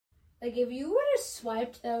Like, if you would have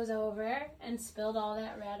swiped those over and spilled all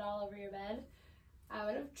that red all over your bed, I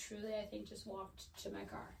would have truly, I think, just walked to my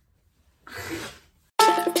car.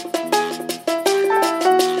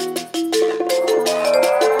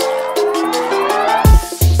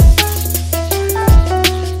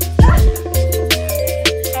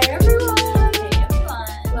 Hey everyone!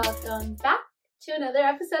 Welcome back to another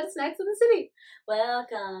episode of Snacks in the City.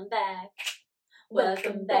 Welcome back.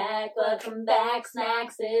 Welcome back.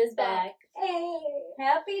 Snacks is back. Hey!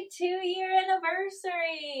 Happy 2-year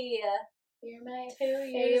anniversary. You're my 2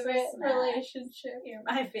 years favorite of Snacks. relationship. You're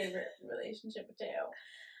my favorite relationship too.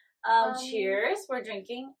 Cheers. We're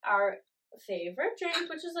drinking our favorite drink,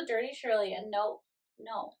 which is a Dirty Shirley. And no,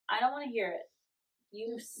 I don't want to hear it.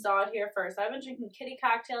 You saw it here first. I've been drinking kitty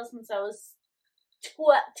cocktails since I was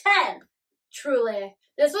 10. Truly.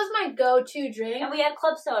 This was my go-to drink. And we had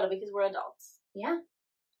club soda because we're adults. Yeah.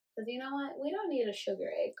 Because you know what? We don't need a sugar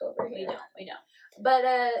ache over here. We don't. But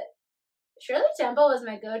Shirley Temple was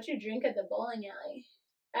my go-to drink at the bowling alley.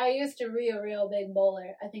 I used to be a real big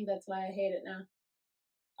bowler. I think that's why I hate it now.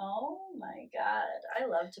 Oh my god. I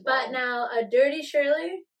love to bowl. But now, a Dirty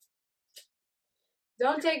Shirley,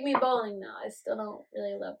 don't take me bowling now. I still don't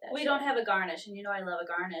really love that We shit. don't have a garnish, and you know I love a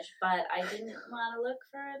garnish, but I didn't want to look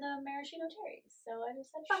for the maraschino cherries, so I just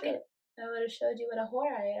said, fuck it. I would have showed you what a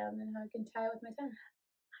whore I am and how I can tie it with my tongue.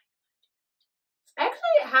 I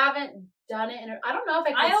actually haven't done it I don't know if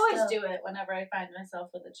I can I always still. do it whenever I find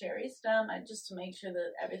myself with a cherry stem, just to make sure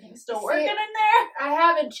that everything's still See, working in there. I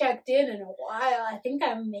haven't checked in a while. I think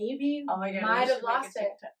I maybe Oh my god, might have lost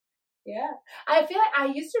it. Yeah. I feel like I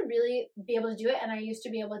used to really be able to do it, and I used to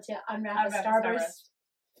be able to unwrap a Starburst.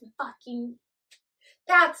 Fucking.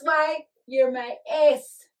 That's why you're my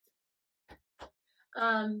ace. Yeah,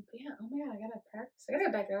 oh my god, I gotta practice. I gotta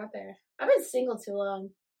get back out there. I've been single too long.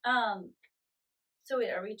 So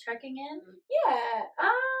wait, are we checking in? Yeah,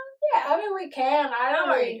 I mean, we can. I don't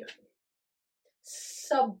How are really. you?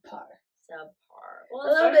 Subpar. Well, A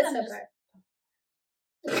little bit than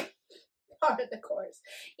subpar. Part of the course.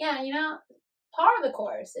 Yeah, you know, part of the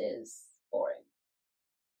course is boring.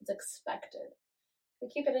 It's expected. We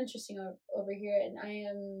keep it interesting over here, and I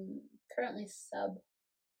am currently subpar.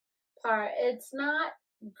 It's not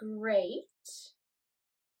great.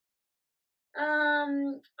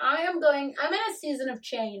 I'm in a season of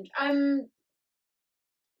change. I'm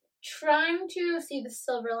trying to see the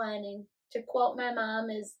silver lining. To quote my mom,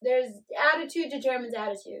 there's attitude determines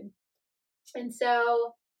attitude. And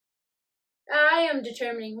so I am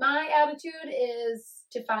determining my attitude is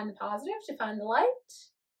to find the positive, to find the light.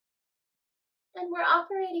 And we're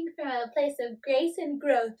operating from a place of grace and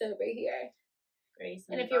growth over here. Grace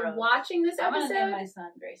and if you're watching this I'm episode, gonna name my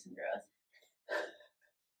son Grace and Growth.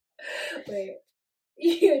 Wait,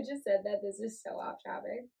 you just said that. This is so off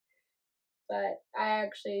topic. But I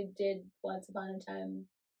actually did once upon a time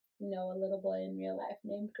know a little boy in real life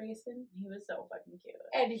named Grayson. He was so fucking cute.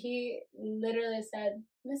 And he literally said,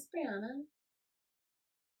 Miss Brianna,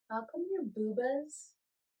 how come your boobas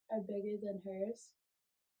are bigger than hers?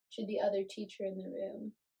 To the other teacher in the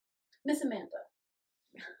room. Miss Amanda.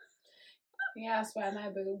 He asked why my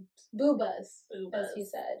boobas, as he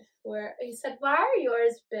said. He said, why are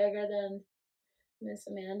yours bigger than Miss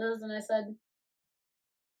Amanda's? And I said,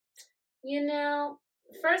 you know,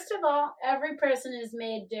 first of all, every person is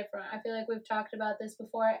made different. I feel like we've talked about this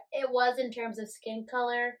before. It was in terms of skin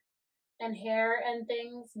color and hair and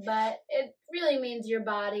things, but it really means your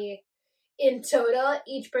body in total.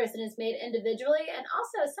 Each person is made individually. And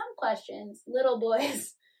also some questions, little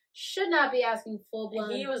boys should not be asking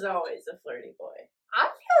full-blown. He was always a flirty boy. I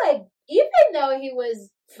feel like even though he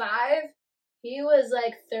was 5, he was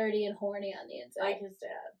like 30 and horny on the inside. Like his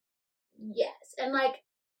dad. Yes. And like,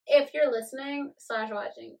 if you're listening /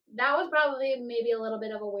 watching, that was probably maybe a little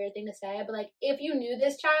bit of a weird thing to say, but like, if you knew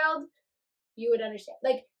this child, you would understand.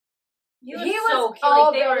 Like, he was so cute.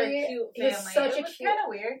 Like, they were a cute family. He was such it was kind of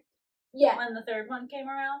weird. Yeah. When the third one came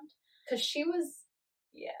around. Because she was,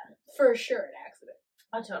 yeah, for sure an accident.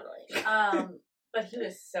 Oh, totally. But he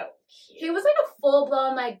was so cute. He was like a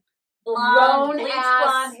full-blown, like, bleached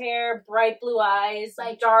blonde hair, bright blue eyes,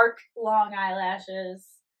 like dark, long eyelashes.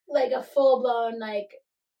 Like a full-blown, like,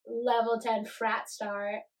 level 10 frat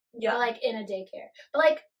star. Yeah. But, like, in a daycare.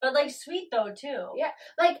 But like, sweet, though, too. Yeah.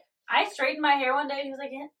 Like, I straightened my hair one day, and he was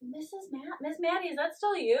like, Miss Maddie, is that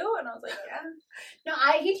still you? And I was like, yeah. No,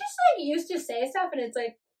 he just, like, used to say stuff, and it's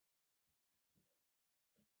like,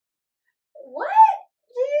 what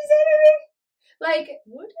did you say to me? Like,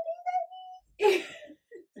 what did he say?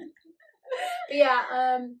 But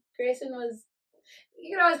yeah, Grayson was,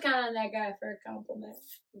 you could always count on that guy for a compliment.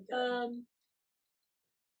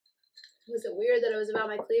 Was it weird that it was about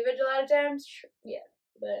my cleavage a lot of times? Sure. Yeah,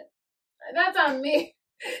 but that's on me.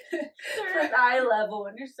 They're at eye level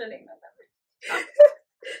when you're sitting on them.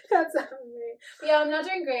 That's on me. Yeah, I'm not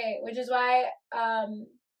doing great, which is why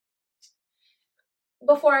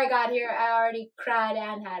before I got here, I already cried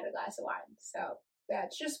and had a glass of wine. So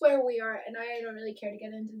that's just where we are, and I don't really care to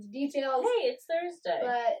get into the details. Hey, it's Thursday.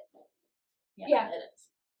 But yeah, it is.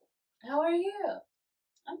 How are you?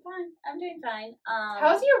 I'm fine. I'm doing fine.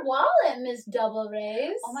 How's your wallet, Miss Double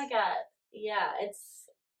Rays? Oh my god. Yeah,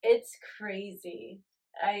 it's crazy.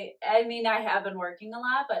 I mean, I have been working a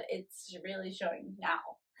lot, but it's really showing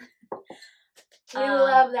now. We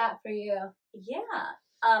love that for you. Yeah.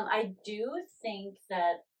 I do think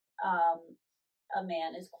that a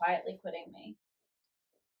man is quietly quitting me.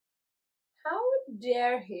 How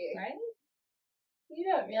dare he? Right? You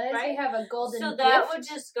don't realize you have a golden So gift? that would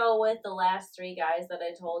just go with the last 3 guys that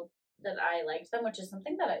I told that I liked them, which is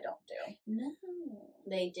something that I don't do. No.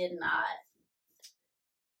 They did not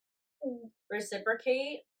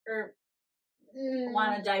reciprocate or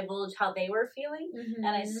want to divulge how they were feeling, and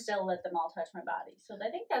I still let them all touch my body. So I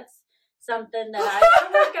think that's something that I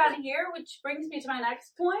gotta work on here, which brings me to my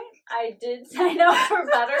next point. I did sign up for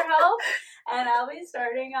BetterHelp, and I'll be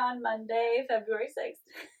starting on Monday, February 6th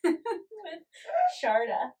with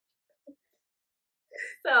Sharda.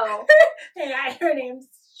 So, hey, her name's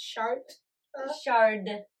Shard. Shard.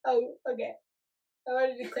 Oh, okay. I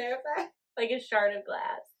wanted to clarify. Like a shard of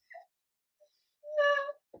glass.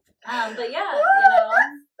 But yeah,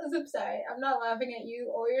 I'm sorry. I'm not laughing at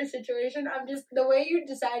you or your situation. I'm just, the way you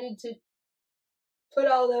decided to put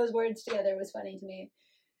all those words together was funny to me.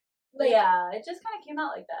 Like, yeah, it just kind of came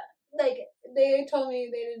out like that. Like, they told me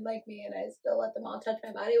they didn't like me and I still let them all touch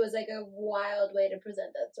my body. It was like a wild way to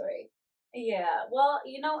present that story. Yeah, well,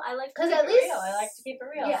 I like to keep at it least, real. I like to keep it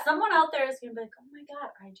real. Yeah. Someone out there is going to be like, oh my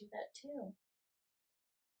god, I do that too.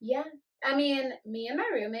 Yeah. I mean, me and my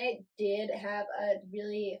roommate did have a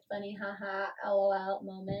really funny haha LOL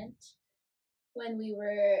moment when we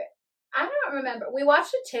were, I don't remember, we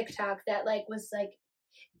watched a TikTok that was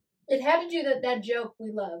it had to do that joke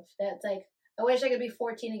we love that's like, I wish I could be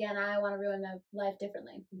 14 again, I want to ruin my life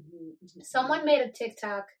differently. Mm-hmm. Someone made a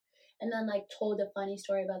TikTok and then told a funny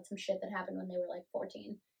story about some shit that happened when they were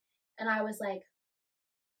 14. And I was like,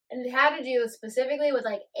 and it had to do specifically with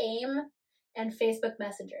AIM and Facebook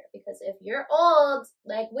Messenger, because if you're old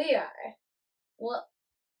like we are, well,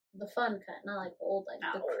 the fun kind, not old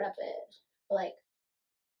decrepit, but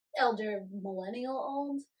elder millennial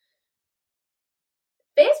old.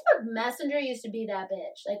 Facebook Messenger used to be that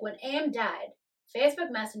bitch. When AIM died,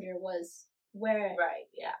 Facebook Messenger was where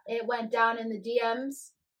it went down in the DMs.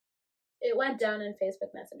 It went down in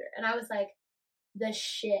Facebook Messenger, and I was like, the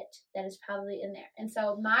shit that is probably in there. And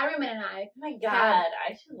so my roommate and I, oh my god,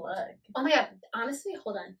 I should look. Oh my god, honestly,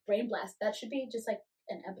 hold on, brain blast. That should be just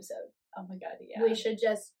an episode. Oh my god, yeah. We should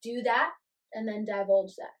just do that and then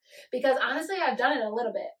divulge that, because honestly, I've done it a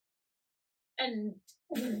little bit, and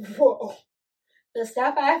whoa, the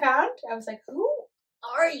stuff I found, I was like, who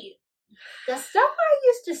are you? The stuff I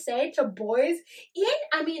used to say to boys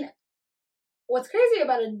what's crazy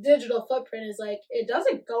about a digital footprint is it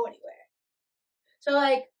doesn't go anywhere. So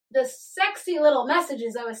the sexy little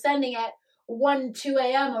messages I was sending at 1, 2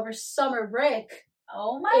 a.m. over summer break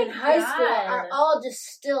in high school are all just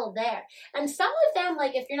still there. And some of them,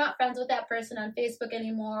 if you're not friends with that person on Facebook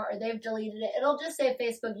anymore or they've deleted it, it'll just say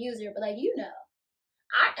Facebook user, but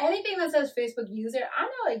anything that says Facebook user, I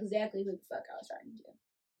know exactly who the fuck I was talking to.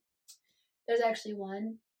 There's actually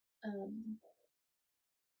one,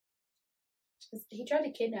 he tried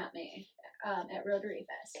to kidnap me at Rotary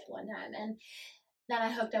Fest one time, and then I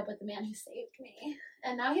hooked up with the man who saved me,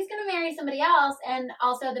 and now he's gonna marry somebody else, and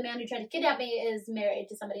also the man who tried to kidnap me is married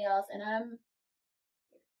to somebody else, and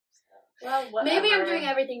well, maybe I'm doing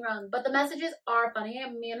everything wrong, but the messages are funny.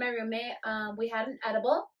 Me and my roommate, we had an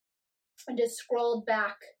edible and just scrolled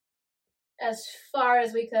back as far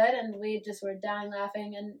as we could, and we just were dying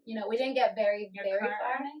laughing, and we didn't get very far.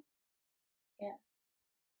 Roommate? Yeah,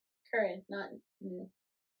 current, not new.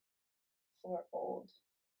 Or old.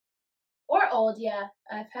 Or old, yeah.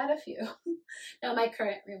 I've had a few. No, my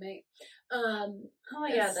current roommate. Oh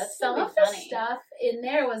my god, that's some really of the funny. stuff in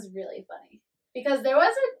there was really funny, because there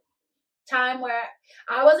was a time where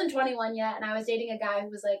I wasn't 21 yet, and I was dating a guy who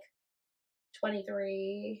was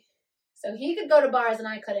 23, so he could go to bars and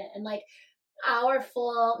I couldn't, and our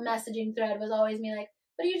full messaging thread was always me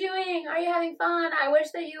what are you doing? Are you having fun? I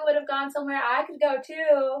wish that you would have gone somewhere I could go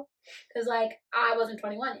too, because I wasn't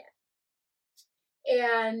 21 yet.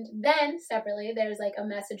 And then separately, there's a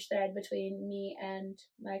message thread between me and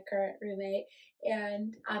my current roommate,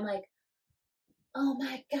 and I'm oh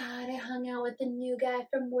my God, I hung out with the new guy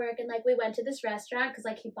from work. And, like, we went to this restaurant because,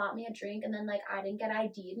 like, he bought me a drink. And then, like, I didn't get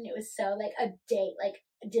ID'd. And it was so, like, a date, like,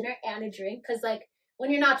 a dinner and a drink. Because, like,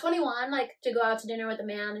 when you're not 21, like, to go out to dinner with a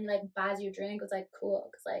man and he, like, buys you a drink was, like, cool.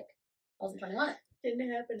 Because, like, I wasn't 21.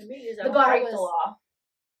 Didn't happen to me. The bar break was the law.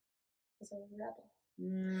 Was a rebel.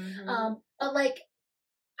 Mm-hmm. But, like,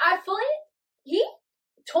 he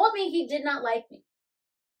told me he did not like me.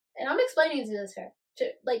 And I'm explaining to this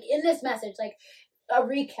like, in this message, like, a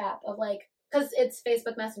recap of, like, because it's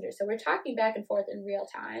Facebook Messenger, so we're talking back and forth in real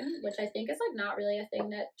time, which I think is, like, not really a thing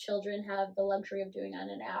that children have the luxury of doing on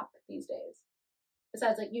an app these days.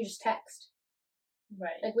 Besides, like, you just text.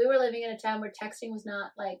 Right. Like, we were living in a time where texting was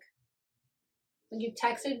not, like you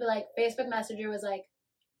texted, but, like, Facebook Messenger was, like,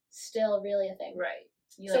 still really a thing. Right.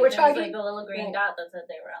 So we're talking, like, the little green dot that said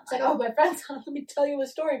they were on. It's like, oh, my friend's on. Let me tell you a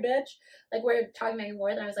story, bitch. Like, we're talking back and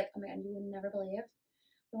forth, and I was like, oh my God, you would never believe.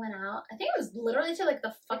 We went out. I think it was literally to, like,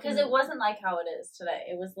 the fucking... Because it wasn't like how it is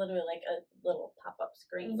today. It was literally like a little pop-up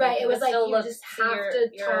screen. Right, it was like, you just have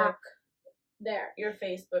to talk there. Your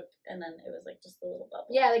Facebook, and then it was like just a little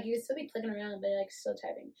bubble. Yeah, like, you could still be clicking around, but, like, still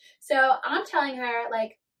typing. So, I'm telling her,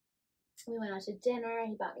 like, we went out to dinner.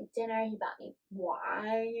 He bought me dinner. He bought me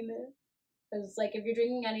wine. Because, like, if you're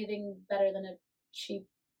drinking anything better than a cheap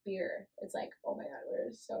beer, it's like, oh my God,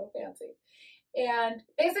 we're so fancy. And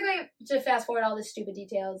basically, to fast forward all the stupid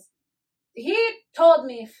details, he told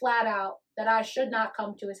me flat out that I should not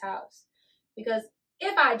come to his house. Because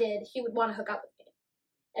if I did, he would want to hook up with me.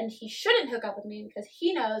 And he shouldn't hook up with me because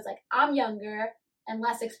he knows, like, I'm younger and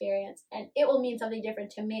less experienced, and it will mean something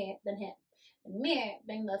different to me than him. And me,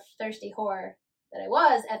 being the thirsty whore that I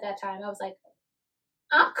was at that time, I was like,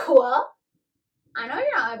 I'm cool. I know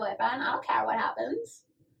you're not my boyfriend. I don't care what happens.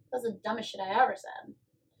 That's the dumbest shit I ever said.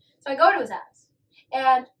 So I go to his house.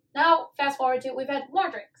 And now, fast forward to, we've had more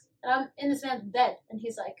drinks. And I'm in this man's bed. And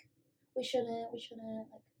he's like, we shouldn't.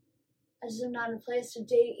 Like, I just am not in a place to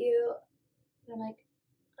date you. And I'm like,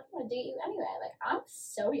 I don't want to date you anyway. Like, I'm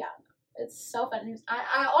so young. It's so fun.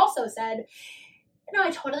 I also said, no,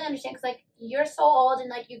 I totally understand. Because, like, you're so old and,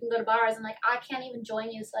 like, you can go to bars. And, like, I can't even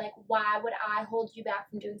join you. So, like, why would I hold you back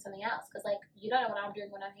from doing something else? Because, like, you don't know what I'm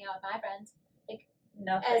doing when I'm hanging out with my friends. Like,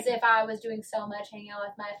 nothing. As if I was doing so much hanging out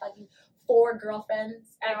with my fucking 4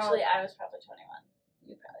 girlfriends. Actually, I was probably 21.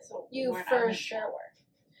 You probably. So you for sure were.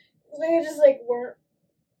 We just, like, we're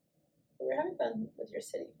having fun with your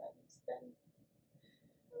city friends then.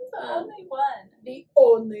 The only one. The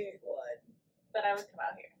only one. But I would come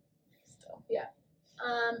out here. Still. Yeah.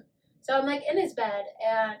 So I'm, like, in his bed,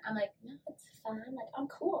 and I'm like, no, it's fine. Like, I'm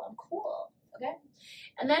cool. Okay?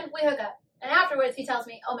 And then we hook up. And afterwards, he tells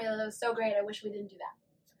me, oh, my God, that was so great. I wish we didn't do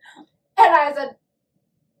that. And I said,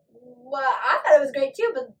 well, I thought it was great,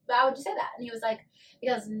 too, but why would you say that? And he was like,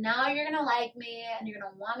 because now you're going to like me, and you're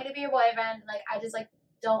going to want me to be your boyfriend. Like, I just, like,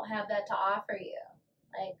 don't have that to offer you.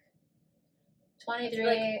 Like, 23.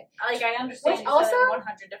 Like I understand which also, in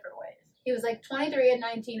 100 different ways. He was like, 23 and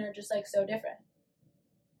 19 are just, like, so different.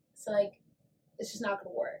 So, like, it's just not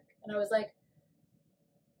going to work. And I was like,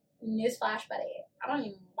 newsflash, buddy. I don't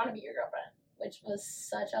even want to be your girlfriend. Which was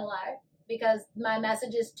such a lie. Because my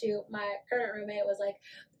messages to my current roommate was like,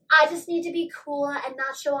 I just need to be cool and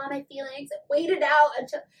not show all my feelings and wait it out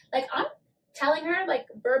until, like, I'm telling her, like,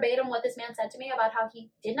 verbatim what this man said to me about how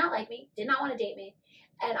he did not like me, did not want to date me,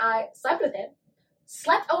 and I slept with him,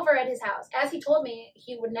 slept over at his house, as he told me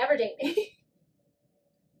he would never date me,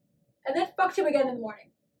 and then fucked him again in the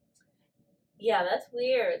morning. Yeah, that's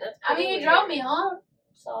weird. He drove me home,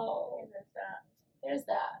 so there's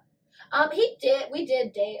that. We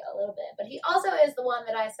did date a little bit, but he also is the one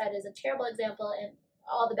that I said is a terrible example in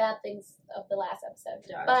all the bad things of the last episode.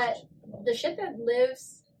 Gosh. But the shit that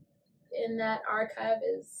lives in that archive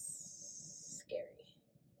is scary.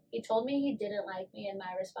 He told me he didn't like me, and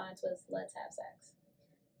my response was, let's have sex.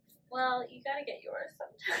 Well, you gotta get yours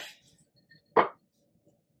sometimes.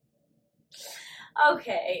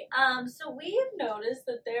 Okay, so we have noticed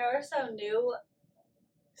that there are some new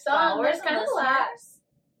followers. There's kind of a lot.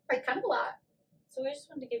 Like, kind of a lot. So we just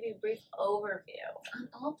wanted to give you a brief overview. On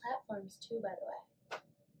all platforms, too, by the way.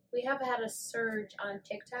 We have had a surge on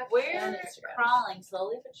TikTok We're and Instagram. Crawling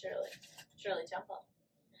slowly but surely. Surely, jump up.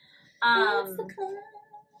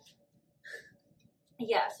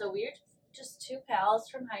 Yeah, so we're just 2 pals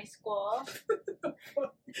from high school.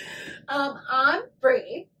 I'm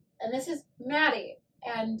Bree, and this is Maddie,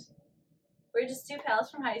 and we're just 2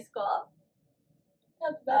 pals from high school.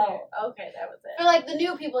 That's better. Oh, okay, that was it. For, like, the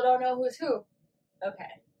new people don't know who's who. Okay.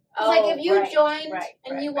 Like, if you joined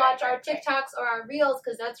and you watch our TikToks or our Reels,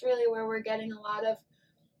 because that's really where we're getting a lot of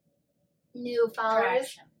new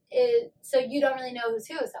followers. so you don't really know who's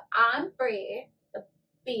who. So I'm Bree, the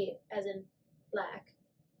B as in black.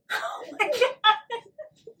 Oh my god.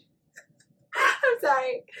 I'm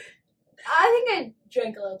sorry. I think I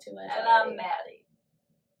drank a little too much. And already. I'm Maddie.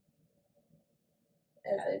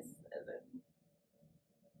 As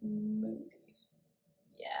in moody.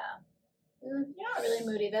 Yeah. You're not really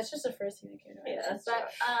moody. That's just the first thing that came to my Yeah, mind. that's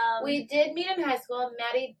But true. we did meet in high school.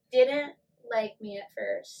 Maddie didn't like me at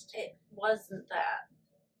first. It wasn't that.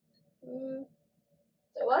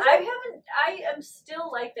 It wasn't? I am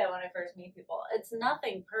still like that when I first meet people. It's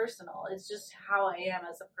nothing personal. It's just how I am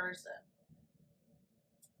as a person.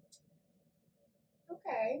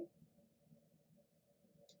 Okay.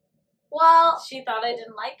 Well, She thought I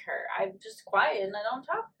didn't like her. I'm just quiet and I don't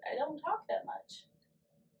talk that much.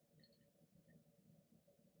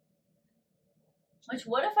 Which,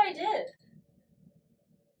 what if I did?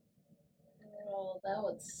 well, that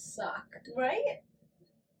would suck. Right?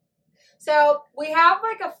 So we have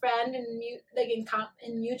like a friend in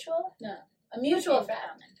mutual? No, a mutual friend.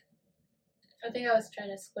 I think I was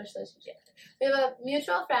trying to squish those together. We have a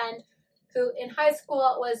mutual friend who in high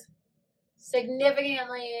school was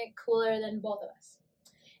significantly cooler than both of us.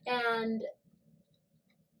 And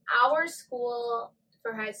our school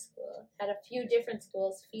for high school had a few different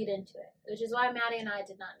schools feed into it, which is why Maddie and I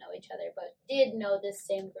did not know each other, but did know this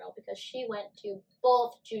same girl because she went to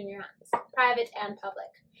both junior highs, private and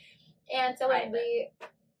public. And so when we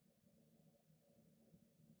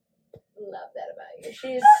love that about you.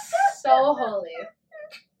 She's so holy.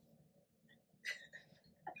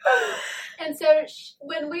 And so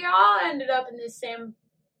when we all ended up in the same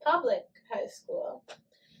public high school,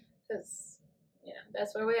 because, you know,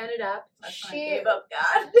 that's where we ended up. That's when I gave up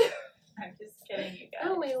God. I'm just kidding, you guys.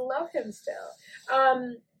 Oh, we love him still.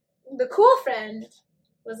 The cool friend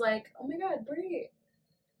was like, oh my God, Bree.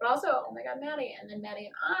 But also, oh my God, Maddie. And then Maddie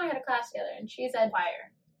and I had a class together, and she said,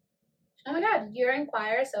 choir. Oh my God, you're in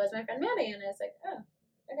choir, so is my friend Maddie. And I was like, oh,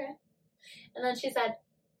 okay. And then she said,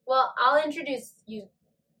 well, I'll introduce you,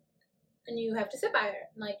 and you have to sit by her.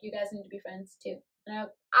 And, like, you guys need to be friends, too. And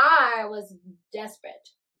I was desperate,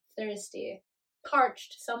 thirsty,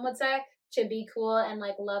 parched, some would say, to be cool and,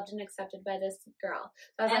 like, loved and accepted by this girl.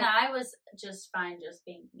 So I was just fine just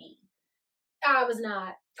being me. I was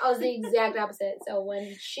not. I was the exact opposite. So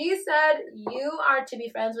when she said, you are to be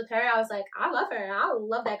friends with her, I was like, I love her. I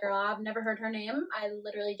love that girl. I've never heard her name. I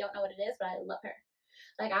literally don't know what it is, but I love her.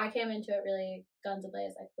 Like, I came into it really guns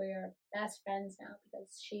ablaze. Like, we're best friends now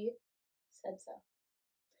because she said so.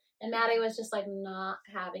 And Maddie was just, like, not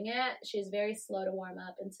having it. She was very slow to warm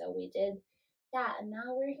up, and so we did that, and now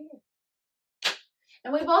we're here.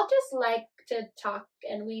 And we both just like to talk,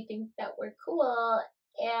 and we think that we're cool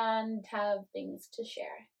and have things to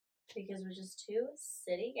share. Because we're just two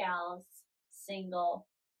city gals, single.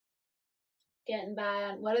 Getting by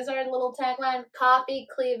on, what is our little tagline? Coffee,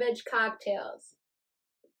 cleavage, cocktails.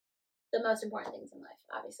 The most important things in life,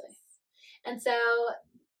 obviously. And so,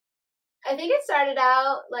 I think it started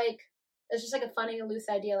out, like, it's just like a funny, loose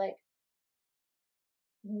idea, like,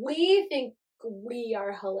 we think we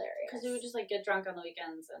are hilarious. Because we would just, like, get drunk on the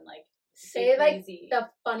weekends and, like, say, like, the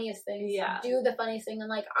funniest things. Yeah. Do the funniest thing. And,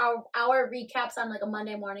 like, our recaps on, like, a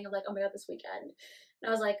Monday morning of, like, oh my God, this weekend. And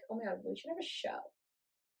I was like, oh my God, we should have a show.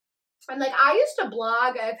 And, like, I used to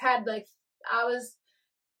blog. I've had, like, I was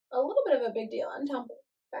a little bit of a big deal on Tumblr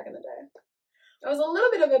back in the day. I was a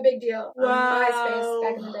little bit of a big deal on MySpace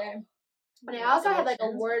back in the day. And I also had, like, a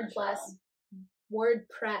WordPress,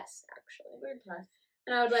 actually. WordPress.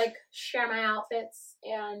 And I would, like, share my outfits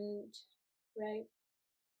and write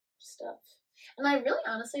stuff. And I really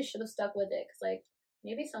honestly should have stuck with it, because, like,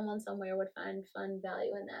 maybe someone somewhere would find fun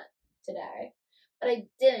value in that today. But I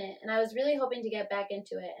didn't, and I was really hoping to get back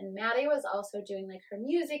into it. And Maddie was also doing, like, her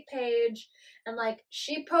music page, and, like,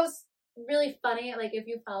 she posts really funny, like, if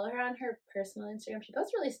you follow her on her personal Instagram, she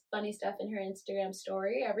posts really funny stuff in her Instagram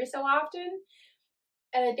story every so often.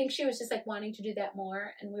 And I think she was just, like, wanting to do that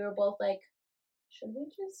more, and we were both like, should we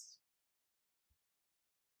just?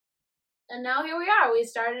 And now here we are. We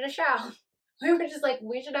started a show. We were just like,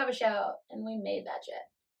 we should have a show, and we made that shit.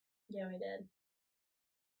 Yeah, we did.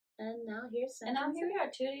 And now here we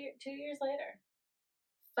are, 2 years later.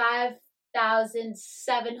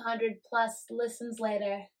 5,700 plus listens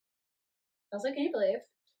later. I was like, can you believe?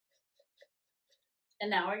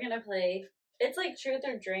 And now we're gonna play. It's like truth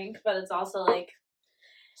or drink, but it's also like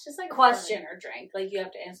it's just like question or drink. Like, you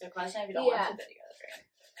have to answer a question. If you don't want to, then you gotta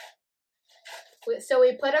drink. So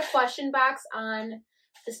we put a question box on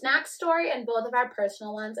the snack story and both of our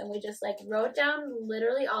personal ones, and we just, like, wrote down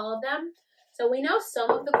literally all of them. So we know some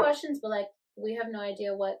of the questions, but, like, we have no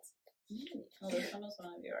idea what's Oh, this one was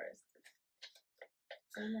one of yours.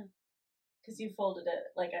 I don't know. Because you folded it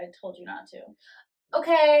like I told you not to.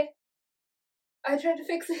 Okay. I tried to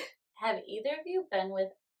fix it. Have either of you been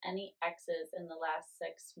with any exes in the last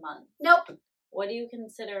 6 months? Nope. What do you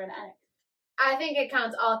consider an ex? I think it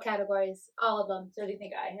counts all categories. All of them. So do you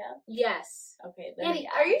think I have? Yes. Okay, then. Annie,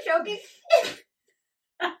 are you joking?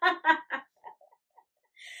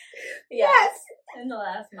 Yes. In the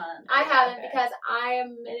last month. I haven't because I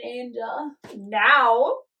am an angel.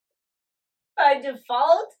 Now? By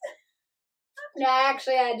default? No,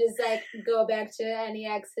 actually, I just like go back to any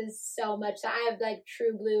exes so much. I have like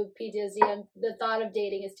true blue PTSD, and the thought of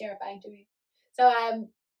dating is terrifying to me. So I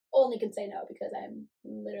only can say no because I'm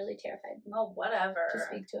literally terrified. Well, whatever. To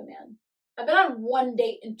speak to a man. I've been on one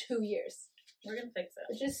date in 2 years. We're gonna fix it.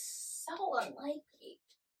 Which is so unlikely.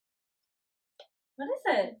 What is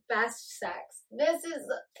it? Best sex. This is.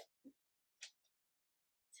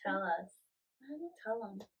 Tell us. Tell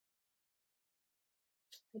him.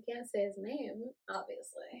 I can't say his name,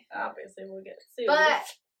 obviously. Obviously, we'll get sued.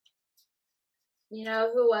 But, you know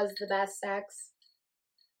who was the best sex?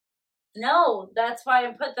 No, that's why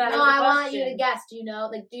I put that as a No, I question. want you to guess. Do you know?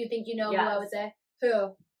 Like, do you think you know who I would say?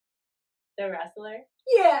 Who? The wrestler?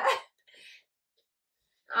 Yeah.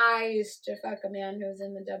 I used to fuck a man who was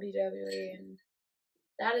in the WWE, and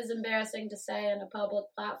that is embarrassing to say in a public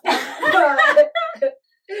platform. But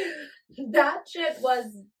that shit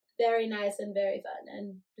was very nice and very fun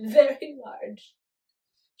and very large.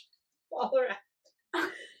 All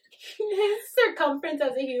around. His circumference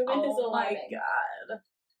as a human is alarming. Oh my god.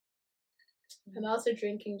 I'm also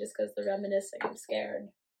drinking just because the reminiscing. I'm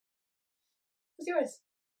scared. Who's yours?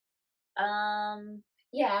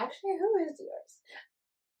 Yeah, actually, who is yours?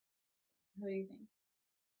 Who do you think?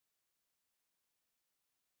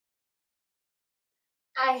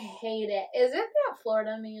 I hate it. Is it that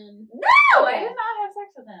Florida man? No, Okay. I did not have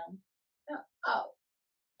sex with him. Oh.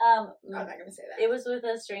 I'm not gonna say that. It was with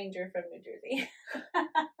a stranger from New Jersey.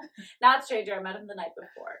 Not stranger, I met him the night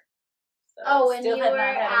before. So when still you have were not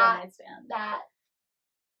had a at one-night stand. that.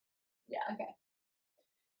 Yeah. Okay.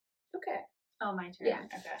 Oh, my turn. Yeah.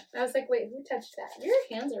 Okay. I was like, wait, who touched that? Your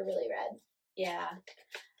hands are really red. Yeah.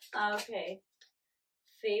 Okay.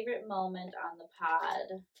 Favorite moment on the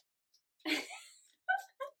pod.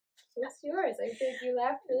 What's yours? I think you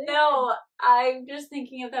laughed really No, I'm just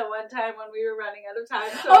thinking of that one time when we were running out of time.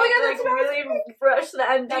 So Oh my we, God, like that's what I was really rushed the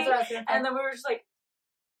ending. That's what I was gonna say. And then we were just like,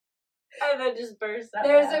 and then just burst out.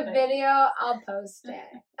 There's laughing. a video, I'll post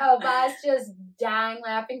it. Oh, Boss just dying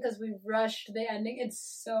laughing because we rushed the ending. It's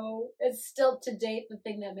still to date the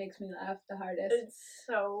thing that makes me laugh the hardest. It's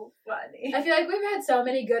so funny. I feel like we've had so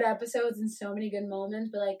many good episodes and so many good moments,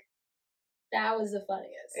 but like, that was the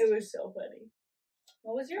funniest. It was so funny.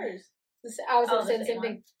 What was yours? I was gonna say the same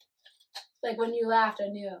thing. Like when you laughed, I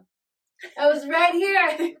knew. I was right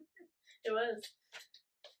here. It was.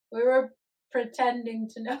 We were pretending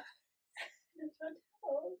to know.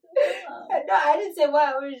 Oh, No, I didn't say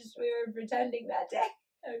what. We were pretending that day.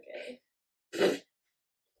 okay.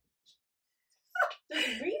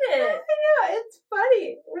 Just read I it. know, it's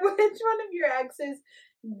funny. Which one of your exes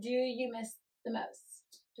do you miss the most?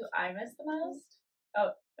 Do I miss the most?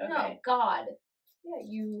 Oh, okay. No, God. Yeah,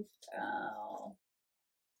 you.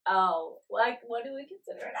 Oh, like what do we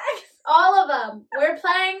consider an ex? All of them. We're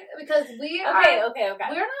playing because we are. Okay.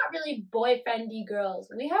 We're not really boyfriendy girls.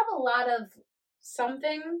 We have a lot of some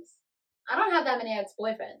things. I don't have that many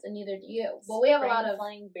ex-boyfriends, and neither do you. But we have a lot of.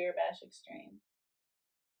 Playing Beer Bash Extreme.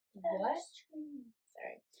 What?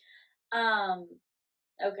 Sorry.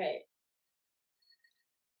 Okay.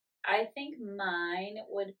 I think mine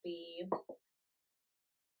would be.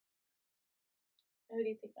 Who do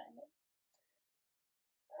you think mine is?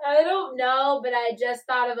 I don't know, but I just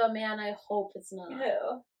thought of a man. I hope it's not.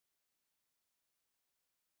 Who?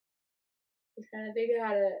 I'm trying to figure out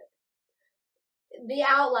how to. The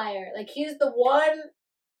outlier. Like, he's the one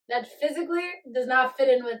that physically does not fit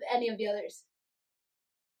in with any of the others.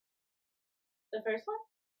 The first one?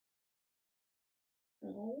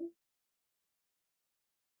 No.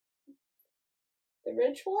 The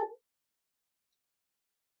rich one?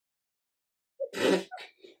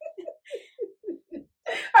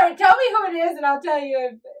 Alright, tell me who it is and I'll tell you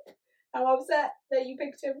if I'm upset that you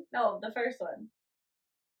picked him. No, the first one.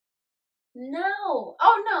 No.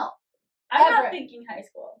 Oh, no. I'm Ever. not thinking high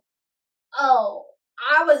school. Oh,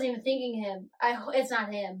 I wasn't even thinking him. It's not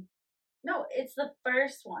him. No, it's the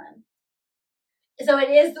first one. So it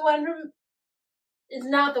is the one from... It's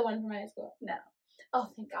not the one from high school. No. Oh,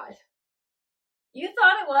 thank God. You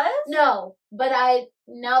thought it was? No, but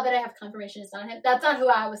now that I have confirmation it's not him, that's not who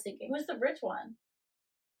I was thinking. Who's the rich one?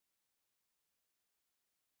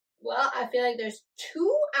 Well, I feel like there's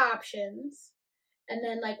two options. And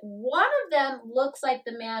then, like, one of them looks like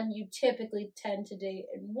the man you typically tend to date.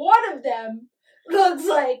 And one of them looks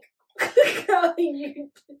like you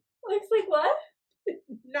Looks like what?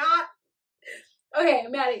 not. Okay,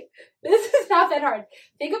 Maddie, this is not that hard.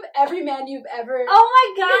 Think of every man you've ever.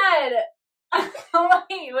 Oh my god!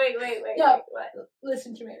 wait. No. What?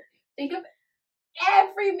 Listen to me. Think of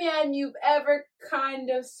every man you've ever kind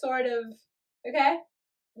of, sort of. Okay?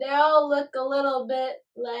 They all look a little bit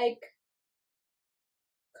like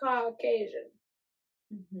Caucasian.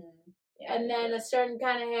 Mm-hmm. Yeah, And then a certain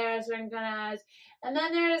kind of hair, a certain kind of eyes. And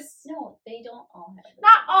then there's... No, they don't all have...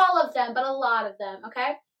 Not all of them, but a lot of them,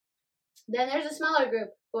 okay? Then there's a smaller group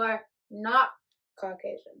who are not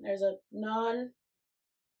Caucasian. There's a non-white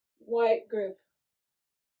group.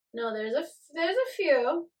 No, there's a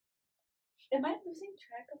few. Am I losing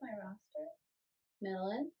track of my roster?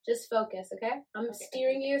 Madeline, just focus, okay? I'm Okay.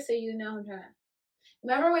 steering you so you know who I'm trying to...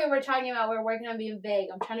 Remember we were talking about we're working on being vague.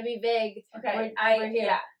 I'm trying to be vague. Okay, We're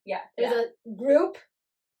here. Yeah. There's a group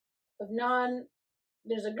of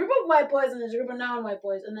there's a group of white boys and there's a group of non-white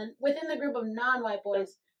boys. And then within the group of non-white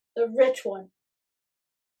boys, the rich one.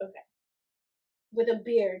 Okay. With a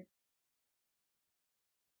beard.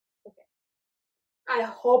 Okay. I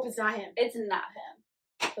hope it's not him. It's not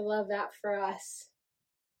him. I love that for us.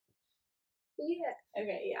 Yeah.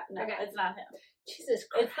 Okay, yeah. No, Okay. it's not him. Jesus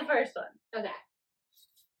Christ. It's the first one. Okay.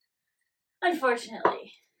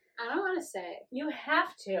 Unfortunately. I don't want to say. You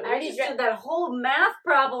have to. I already just did that whole math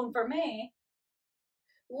problem for me.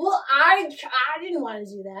 Well, I didn't want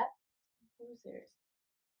to do that. Losers.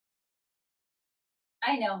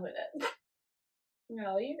 I know who it is.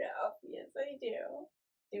 No, you know. Yes, I do.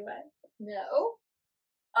 Do I? No.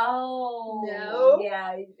 Oh. No. Yeah,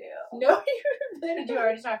 I do. No, you Did you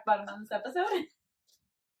already talk about him on this episode?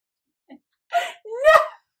 No.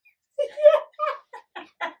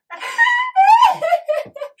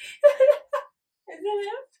 Is it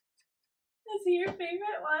him? Is he your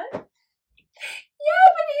favorite one? Yeah,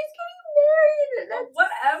 but he's getting married. That's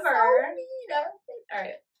Whatever. So mean.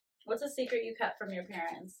 Alright. What's a secret you kept from your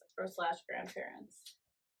parents or / grandparents?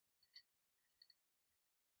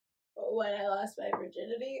 When I lost my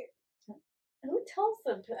virginity. Who tells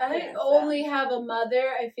them? I only have a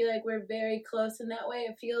mother. I feel like we're very close in that way.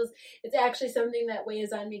 It's actually something that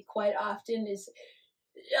weighs on me quite often is,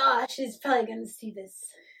 she's probably going to see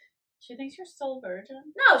this. She thinks you're still a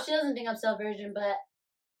virgin? No, she doesn't think I'm still a virgin, but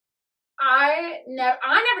I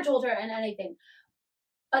never told her anything.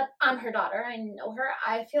 But I'm her daughter. I know her.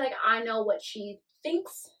 I feel like I know what she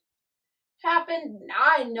thinks happened.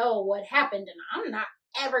 I know what happened, and I'm not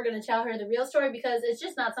ever going to tell her the real story because it's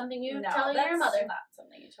just not something you tell your mother. That's not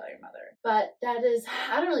something you tell your mother. But that is,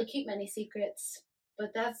 I don't really keep many secrets,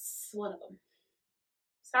 but that's one of them.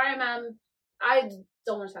 Sorry, Mom. I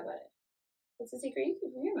don't want to talk about it. What's the secret you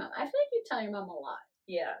keep from your mom? I feel like you tell your mom a lot.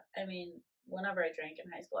 Yeah, I mean, whenever I drank in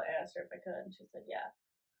high school, I asked her if I could, and she said, yeah.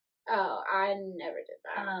 Oh, I never did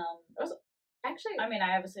that. Actually, I mean,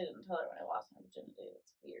 I obviously didn't tell her when I lost my virginity.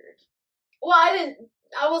 That's weird. Well,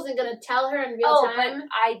 I wasn't going to tell her in real time.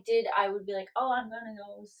 But I would be like, I'm going to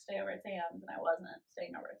go stay over at Sam's, and I wasn't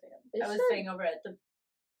staying over at Sam's. I was staying over at the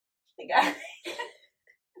guy.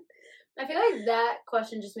 I feel like that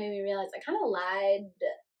question just made me realize I kind of lied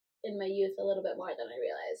in my youth a little bit more than I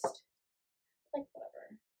realized. Like,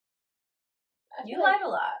 whatever. You lied a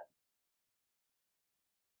lot.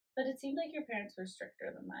 But it seemed like your parents were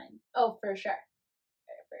stricter than mine. Oh, for sure.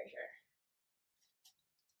 For sure.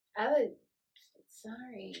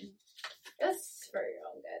 Sorry. It's for your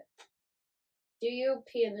own good. Do you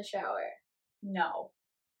pee in the shower? No.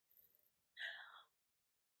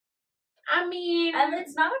 I mean... And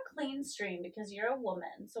it's not a clean stream because you're a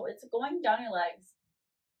woman, so it's going down your legs.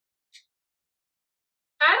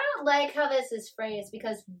 I don't like how this is phrased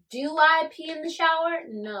because do I pee in the shower?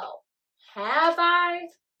 No. Have I?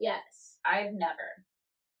 Yes. I've never.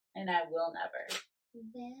 And I will never.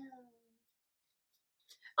 Well.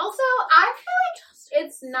 Also, I feel like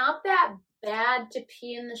it's not that bad to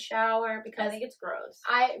pee in the shower because I think it's gross.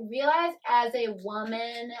 I realize as a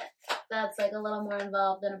woman that's like a little more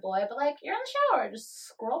involved than a boy, but like you're in the shower, just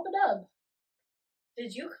scrub it up.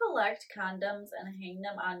 Did you collect condoms and hang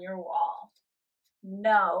them on your wall?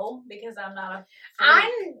 No, because I'm not a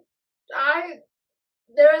freak.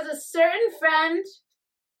 There was a certain friend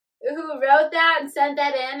who wrote that and sent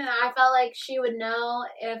that in, and I felt like she would know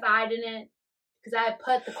if I didn't, because I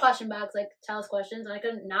put the question box, like, tell us questions, and I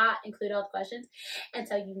could not include all the questions. And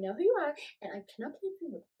so you know who you are, and I cannot believe you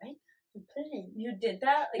would write that and put it in. You did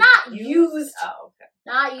that? Like, not used. Oh, okay.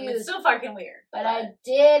 Not I mean, used. it's still fucking weird. But I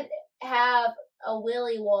did have a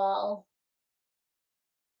willy wall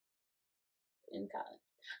in college.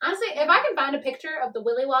 Honestly, if I can find a picture of the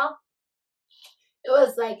willy wall, it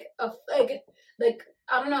was like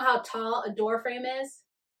I don't know how tall a door frame is,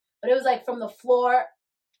 but it was like from the floor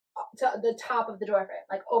to the top of the door frame,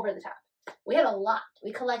 like over the top. We had a lot.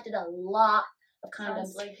 We collected a lot of condoms.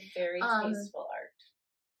 Sounds like very tasteful art.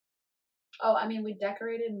 Oh, I mean, we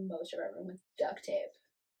decorated most of our room with duct tape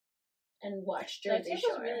and watched Jersey Duct tape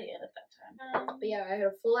Shore. was really in at that time. But yeah, I had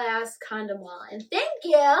a full ass condom wall, and thank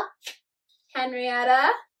you, Henrietta,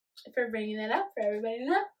 for bringing that up for everybody to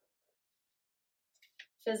know.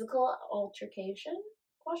 Physical altercation?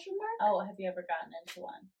 Question mark. Oh, have you ever gotten into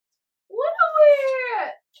one? What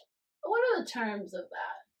are the terms of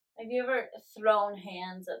that? Have you ever thrown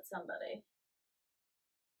hands at somebody?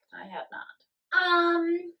 I have not.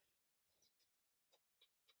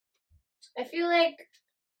 I feel like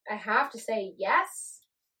I have to say yes.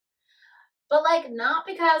 But, like, not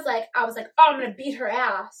because, like, I was like, oh, I'm gonna beat her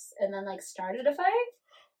ass, and then, like, started a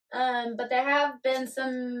fight. But there have been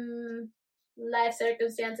some life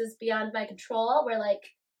circumstances beyond my control where, like,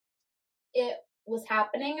 it was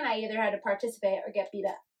happening and I either had to participate or get beat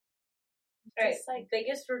up. Right. Just, like,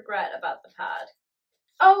 biggest regret about the pod.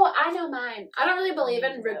 Oh, I know mine. I don't really believe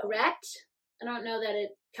in regret. I don't know that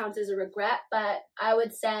it counts as a regret, but I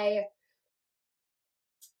would say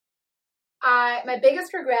my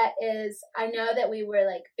biggest regret is I know that we were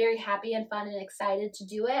like very happy and fun and excited to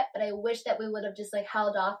do it, but I wish that we would have just like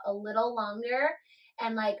held off a little longer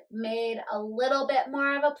and like made a little bit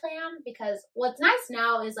more of a plan, because what's nice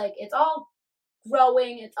now is like it's all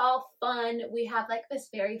growing, it's all fun. We have like this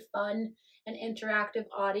very fun and interactive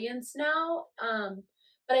audience now.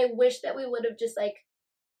 But I wish that we would have just like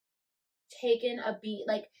taken a beat.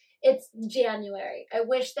 Like, it's January. I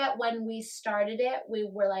wish that when we started it, we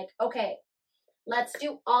were like, okay, let's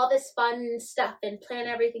do all this fun stuff and plan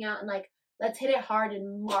everything out, and like let's hit it hard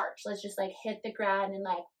in March. Let's just like hit the ground and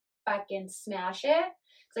like fucking smash it.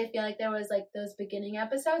 Because I feel like there was like those beginning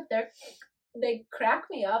episodes there, they crack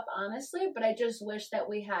me up honestly, but I just wish that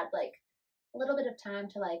we had like a little bit of time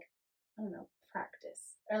to like, I don't know,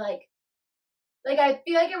 practice, or like I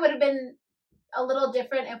feel like it would have been a little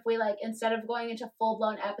different if we like, instead of going into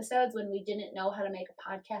full-blown episodes when we didn't know how to make a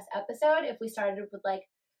podcast episode, if we started with like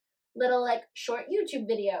little like short YouTube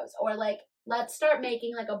videos, or like let's start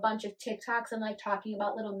making like a bunch of TikToks and like talking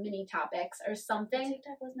about little mini topics or something.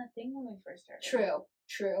 TikTok wasn't a thing when we first started.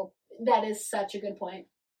 True. That is such a good point.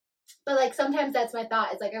 But like sometimes that's my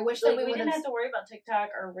thought. It's like I wish like, that we didn't have to worry about TikTok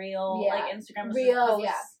or Reel, yeah, like Instagram was Reels, posts.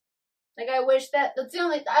 yeah. Like I wish that's the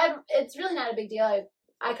only. It's really not a big deal.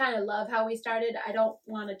 I kind of love how we started. I don't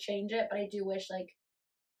want to change it, but I do wish like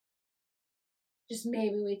just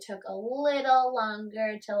maybe we took a little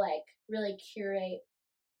longer to like really curate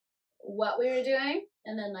what we were doing,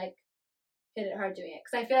 and then like hit it hard doing it.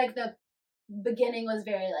 Because I feel like the beginning was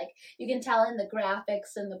very like, you can tell in the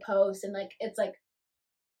graphics and the posts, and like it's like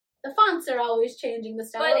the fonts are always changing the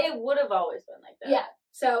style. But it would have always been like that. Yeah.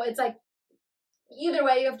 So it's like either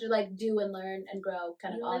way you have to like do and learn and grow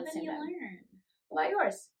kind of all at the same time. Learn. What about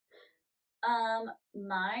yours?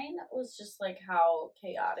 Mine was just like how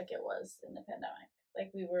chaotic it was in the pandemic.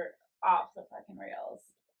 Like we were off the fucking rails.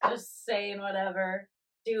 Just saying whatever,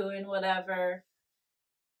 doing whatever.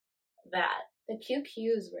 That. The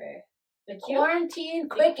QQs were the quarantine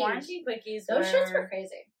quickies. The quarantine quickies. Those shits were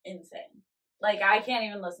crazy. Insane. Like I can't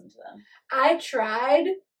even listen to them. I tried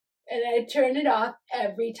and I turned it off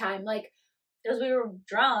every time. Like, because we were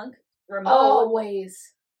drunk, remote.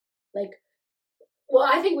 Always. Like, well,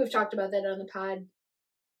 I think we've talked about that on the pod.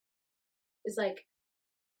 It's like,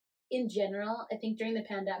 in general, I think during the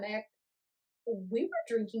pandemic, we were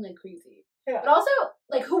drinking like crazy. Yeah. But also,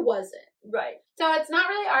 like, who wasn't? Right. So it's not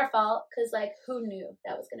really our fault, because, like, who knew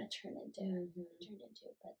that was going to turn into?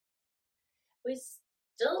 But we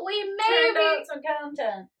turned out some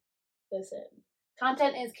content. Listen,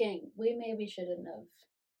 content is king. We maybe shouldn't have.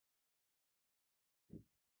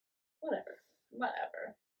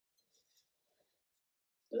 Whatever.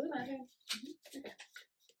 Doesn't matter.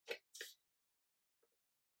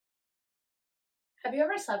 Have you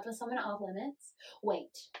ever slept with someone off limits?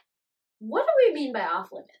 Wait, what do we mean by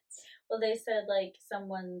off limits? Well, they said like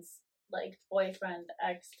someone's like boyfriend,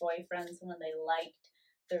 ex-boyfriend, someone they liked,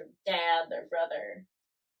 their dad, their brother.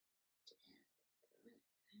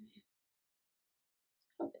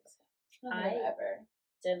 I don't think so. I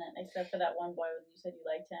didn't, except for that one boy when you said you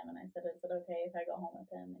liked him, and I said, is it okay if I go home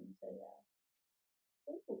with him? And you said, yeah.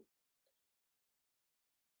 Ooh.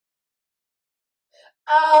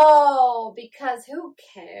 Oh, because who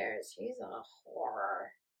cares? He's a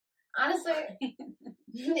whore. Honestly,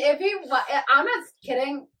 if he, I'm not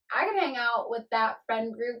kidding. I could hang out with that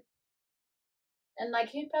friend group, and like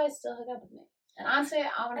he'd probably still hook up with me. And honestly,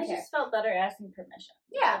 I wouldn't care. I just felt better asking permission.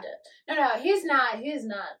 Yeah. I did. No, he's not. He's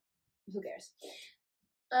not. Who cares?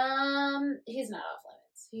 He's not off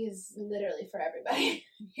limits. He's literally for everybody.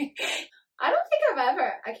 I don't think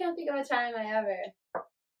I can't think of a time I ever.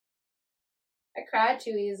 I cry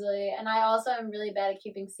too easily, and I also am really bad at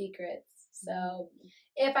keeping secrets. So,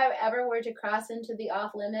 if I ever were to cross into the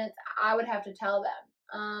off limits, I would have to tell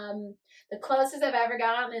them. The closest I've ever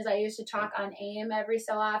gotten is I used to talk on AIM every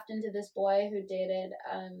so often to this boy who dated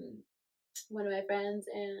one of my friends,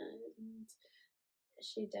 and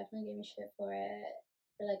she definitely gave me shit for it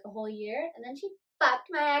for like a whole year, and then she fucked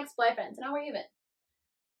my ex-boyfriend, so now we're even.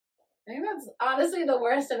 I think that's honestly the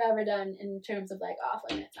worst I've ever done in terms of like off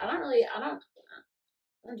limits. I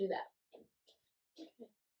don't do that.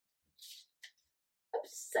 I'm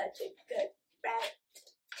such a good friend.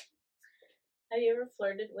 Have you ever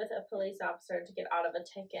flirted with a police officer to get out of a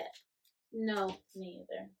ticket? No. Me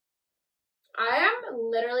either. I am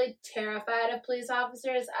literally terrified of police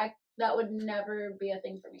officers. That would never be a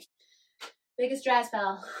thing for me. Biggest dry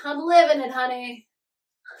spell. I'm living it, honey.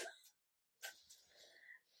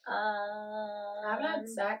 I haven't had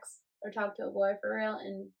sex or talked to a boy for real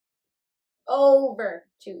in over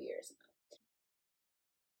 2 years.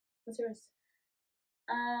 What's yours?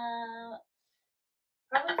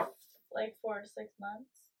 Probably like 4 to 6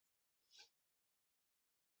 months.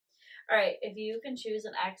 All right, if you can choose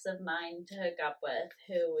an ex of mine to hook up with,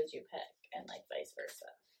 who would you pick, and like vice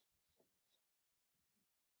versa?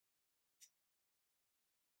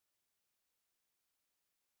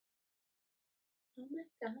 Oh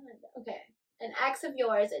my god. Okay. An ex of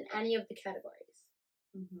yours in any of the categories.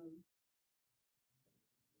 Mm-hmm.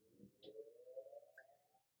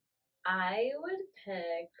 I would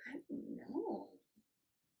pick. I don't know.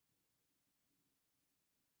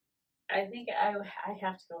 I think I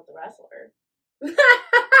have to go with the wrestler.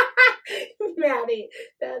 Maddie,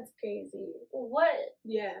 that's crazy. What?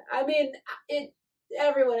 Yeah. I mean,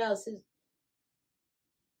 everyone else is.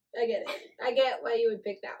 I get it. I get why you would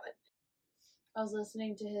pick that one. I was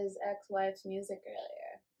listening to his ex-wife's music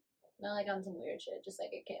earlier. Not like on some weird shit, just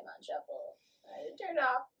like it came on shuffle. I had to turn it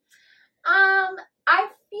off. I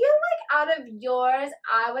feel like out of yours,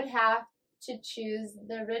 I would have to choose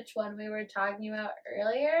the rich one we were talking about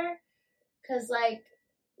earlier. Cause like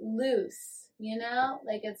loose, you know?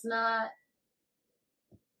 Like it's not,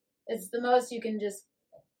 it's the most you can just.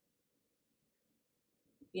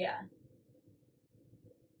 Yeah.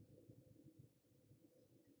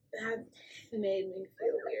 That made me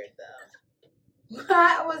feel weird though.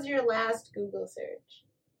 What was your last Google search?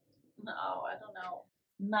 No, I don't know.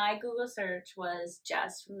 My Google search was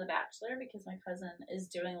Jess from The Bachelor because my cousin is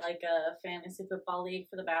doing like a fantasy football league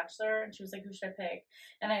for The Bachelor, and she was like, "Who should I pick?"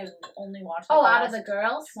 And I only watched. Like, out of the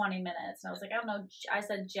girls, 20 minutes, and I was like, "I don't know." I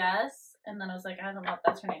said Jess, and then I was like, "I don't know if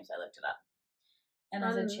that's her name," so I looked it up. And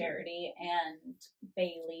there's a Charity and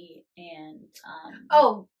Bailey and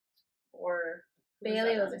or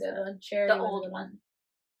Bailey was a good one. Charity, the old one,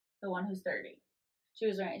 the one who's 30. She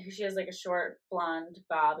was wearing. She has like a short blonde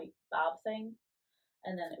bob thing.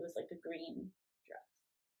 And then it was like a green dress.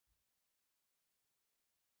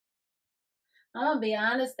 I'm gonna be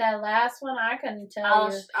honest, that last one I couldn't tell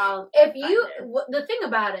you. If you, the thing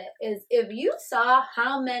about it is, if you saw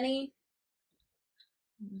how many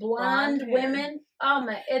blonde women, oh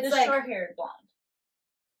my, it's the like short-haired blonde.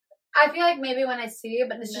 I feel like maybe when I see it,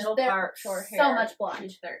 but it's middle just part, short hair. So much blonde.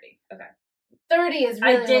 She's 30. Okay. 30 is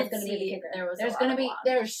really going to be the kicker.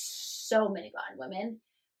 There's so many blonde women.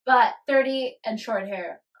 But 30 and short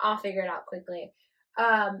hair, I'll figure it out quickly.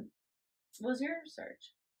 What was your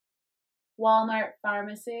search? Walmart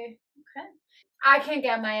pharmacy. Okay. I can't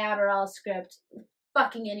get my Adderall script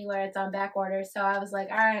fucking anywhere. It's on back order. So I was like,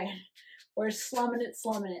 all right, we're slumming it.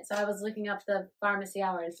 So I was looking up the pharmacy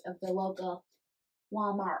hours of the local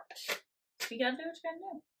Walmart. You gotta do what you gotta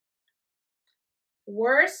do.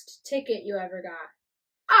 Worst ticket you ever got?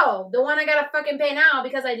 Oh, the one I gotta fucking pay now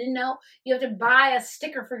because I didn't know you have to buy a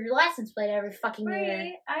sticker for your license plate every fucking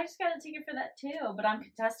year. I just got a ticket for that too, but I'm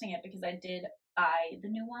contesting it because I did buy the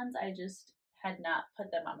new ones. I just had not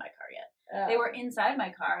put them on my car yet. They were inside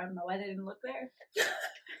my car. I don't know why they didn't look there.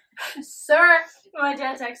 Sir. My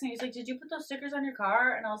dad texted me. He's like, "Did you put those stickers on your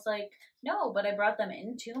car?" And I was like, "No, but I brought them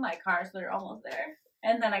into my car, so they're almost there."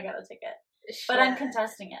 And then I got a ticket. Shit. But I'm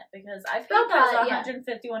contesting it because I paid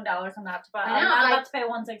 $151 on not to buy. I'm not about to pay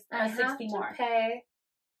 $160 more.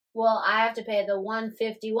 Well, I have to pay the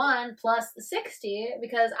 $151 plus the $60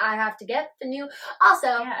 because I have to get the new. Also,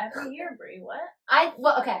 yeah, every year, Brie.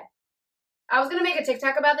 What? Okay. I was going to make a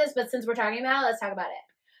TikTok about this, but since we're talking about it, let's talk about it.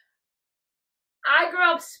 I grew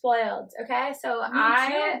up spoiled, okay? So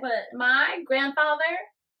my grandfather,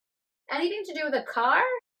 anything to do with a car,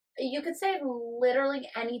 you could say literally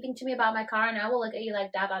anything to me about my car, and I will look at you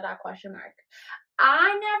like ... question mark.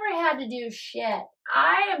 I never had to do shit.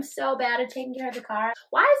 I am so bad at taking care of the car.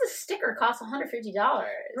 Why does a sticker cost $150?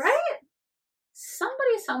 Right?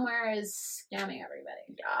 Somebody somewhere is scamming everybody.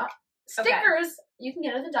 Yeah. Stickers you can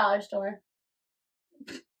get at the dollar store.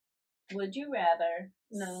 Would you rather?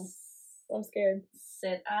 No. I'm scared.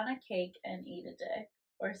 Sit on a cake and eat a dick,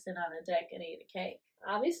 or sit on a dick and eat a cake?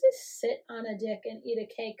 Obviously, sit on a dick and eat a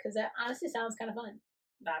cake, because that honestly sounds kind of fun.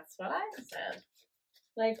 That's what I said.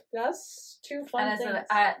 Like, that's two fun and I things.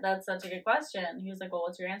 said, that's such a good question. He was like, well,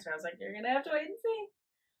 what's your answer? I was like, you're going to have to wait and see.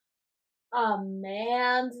 A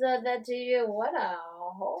man said that to you? What a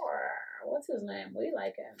horror. What's his name? We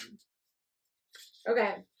like him.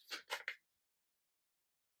 Okay.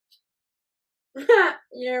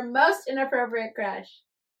 Your most inappropriate crush.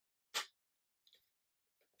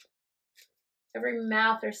 Every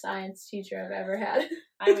math or science teacher I've ever had.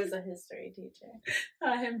 I was a history teacher.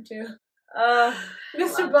 Him too.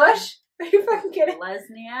 Mr. Bush? Are you fucking kidding?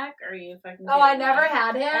 Lesniak? Are you fucking kidding? Oh, I never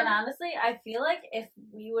had him. And honestly, I feel like if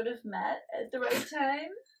we would have met at the right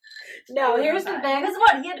time. No, here's the thing. Because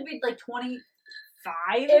what? He had to be like 25?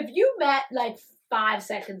 If you met like 5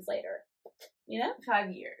 seconds later. You know?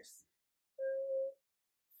 5 years.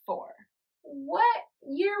 4. What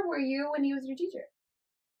year were you when he was your teacher?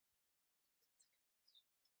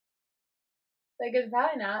 Like, it's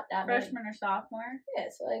probably not that freshman or sophomore. Yeah,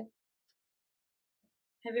 so like.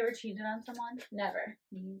 Have you ever cheated on someone? Never.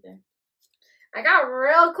 Me either. I got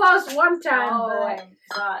real close one time. Oh, I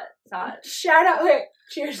saw it. Shout out. Wait,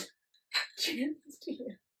 cheers. Cheers to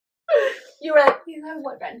you. You were like, you have a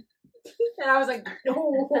boyfriend. And I was like,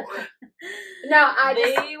 no. No,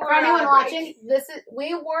 for anyone watching,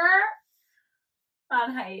 we were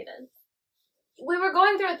on hiatus. We were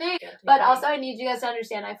going through a thing, but also I need you guys to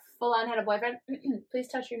understand, I full on had a boyfriend. Please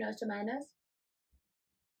touch your nose to my nose.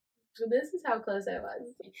 So this is how close I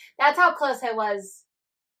was. That's how close I was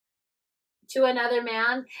to another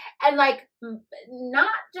man. And like, not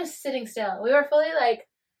just sitting still. We were fully like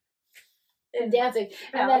dancing.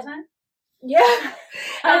 And then, yeah.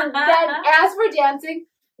 And then as we're dancing,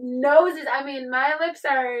 noses, I mean, my lips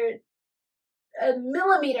are a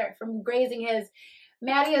millimeter from grazing his.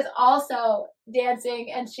 Maddie is also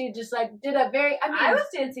dancing, and she just like did a very. I was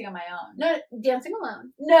dancing on my own. No, dancing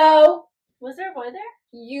alone. No. Was there a boy there?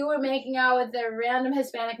 You were making out with a random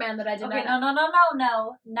Hispanic man that I did not know.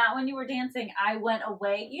 No. Not when you were dancing. I went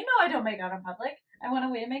away. You know I don't make out in public. I went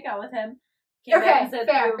away to make out with him. Came back and said,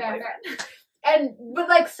 fair. But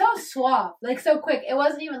like so suave, like so quick. It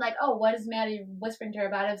wasn't even like, oh, what is Maddie whispering to her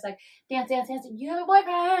about? It was like, dance. You have a boyfriend.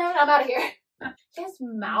 I'm out of here. His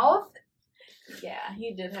mouth. Yeah,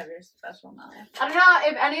 he did have your special mouth. I don't know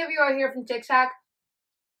if any of you are here from TikTok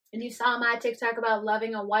and you saw my TikTok about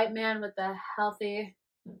loving a white man with a healthy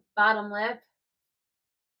bottom lip.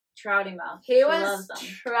 Trouty mouth. He was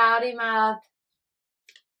trouty mouth.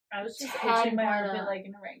 I was just itching my armpit like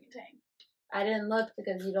an orangutan. I didn't look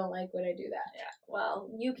because you don't like when I do that. Yeah, well,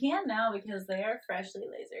 you can now because they are freshly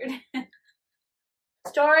lasered.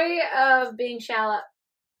 Story of being shallow.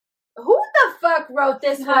 Who the fuck wrote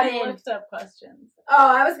this one in? I looked up questions.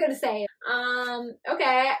 Oh, I was gonna say.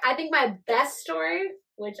 Okay. I think my best story,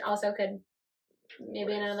 which also could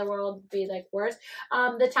maybe in another world be like worse.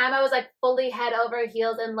 The time I was like fully head over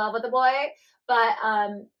heels in love with a boy, but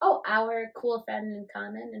our cool friend in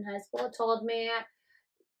common in high school told me,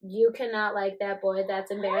 you cannot like that boy,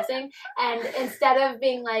 that's embarrassing. And instead of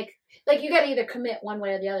being like you gotta either commit one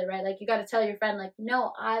way or the other, right? Like you gotta tell your friend like,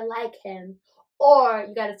 no, I like him. Or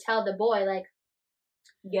you gotta tell the boy, like,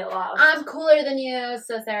 get lost. I'm cooler than you,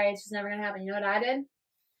 so sorry, it's just never gonna happen. You know what I did?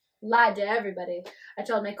 Lied to everybody. I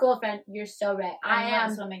told my cool friend, you're so right. I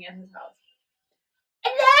am swimming in his house.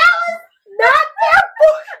 And that was not that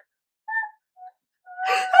boy!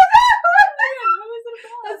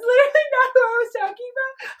 That's literally not who I was talking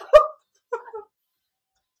about.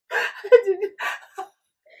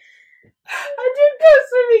 I did go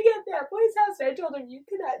swimming at that boy's house, and I told him, you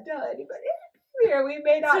cannot tell anybody. Here, we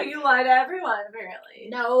made out. So you lie to everyone, apparently.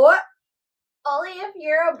 No. Only if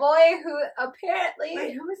you're a boy who apparently...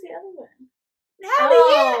 Wait, who was the other one?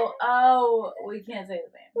 Maddie! Oh, we can't say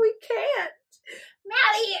his name. We can't.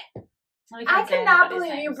 Maddie! I cannot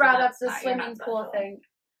believe you brought up the swimming pool thing.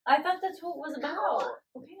 I thought that's what it was about.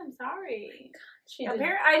 Okay, I'm sorry.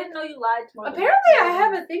 Apparently, I didn't know you lied to more. Apparently, I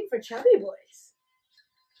have a thing for chubby boys.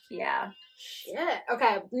 Yeah. Shit.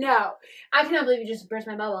 Okay, no. I cannot believe you just burst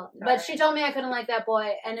my bubble. But she told me I couldn't like that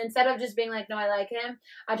boy, and instead of just being like, no, I like him,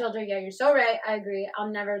 I told her, yeah, you're so right. I agree.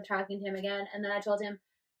 I'm never talking to him again. And then I told him,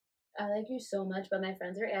 I like you so much, but my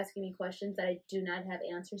friends are asking me questions that I do not have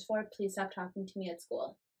answers for. Please stop talking to me at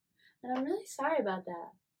school. And I'm really sorry about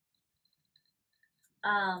that.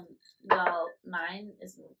 Well, mine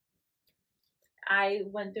is, I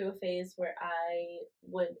went through a phase where I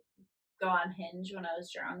would go on Hinge when I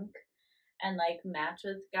was drunk and like match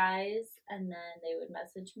with guys, and then they would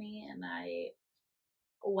message me, and I,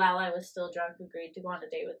 while I was still drunk, agreed to go on a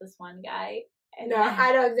date with this one guy. And no,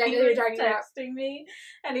 I know exactly what you're talking about. Texting me,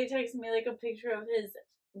 and he texted me like a picture of his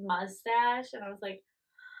mustache, and I was like,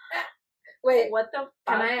 wait, what the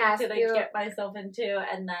fuck can I ask did you, I get myself into?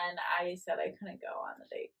 And then I said I couldn't go on the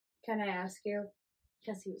date. Can I ask you?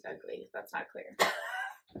 Because he was ugly. That's not clear.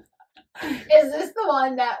 Is this the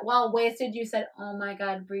one that, while wasted, you said, oh my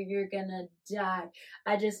god, Brie, you're gonna die.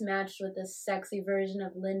 I just matched with a sexy version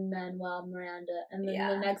of Lin-Manuel Miranda. And then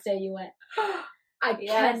the next day you went, I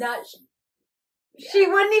cannot. She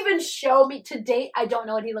wouldn't even show me, to date, I don't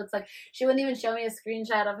know what he looks like. She wouldn't even show me a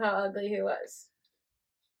screenshot of how ugly he was.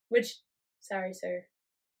 Which, sorry, sir.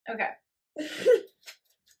 Okay.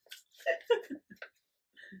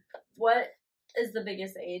 What is the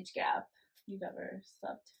biggest age gap you've ever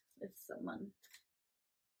slept with someone?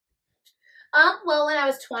 Well, when I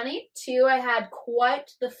was 22, I had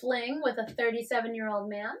quite the fling with a 37-year-old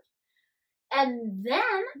man. And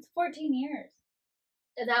then... It's 14 years.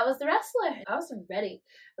 That was the wrestler. I was ready.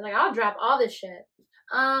 I was like, I'll drop all this shit.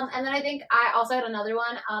 And then I think I also had another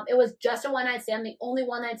one. It was just a one-night stand, the only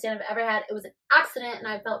one-night stand I've ever had. It was an accident, and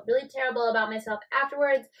I felt really terrible about myself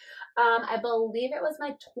afterwards. I believe it was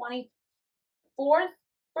my 24th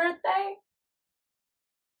birthday.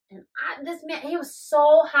 And this man, he was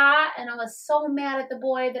so hot, and I was so mad at the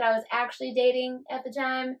boy that I was actually dating at the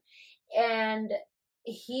time. And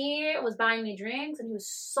he was buying me drinks, and he was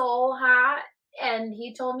so hot. And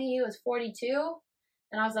he told me he was 42.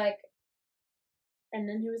 And I was like, and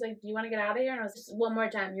then he was like, do you want to get out of here? And I was just, one more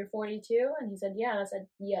time, you're 42? And he said, yeah. And I said,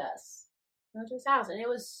 yes. I went to his house, and it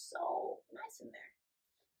was so nice in there.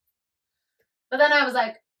 But then I was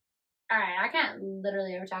like, all right, I can't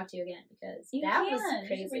literally ever talk to you again because that was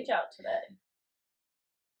crazy. You should reach out today.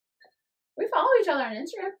 We follow each other on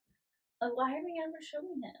Instagram. Like, why haven't you ever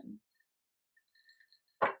shown him?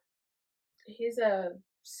 He's a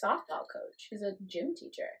softball coach. He's a gym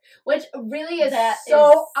teacher, which really is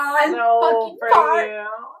so on fucking par. You.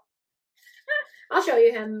 I'll show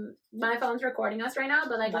you him. My phone's recording us right now,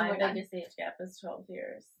 but like my biggest age gap is 12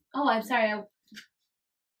 years. Oh, I'm sorry.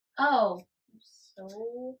 Oh,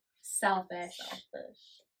 so selfish.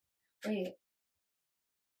 Wait,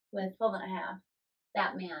 with 12 and a half.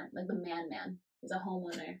 That man, like the man, he's a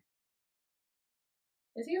homeowner.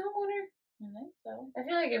 Is he a homeowner? I think so. I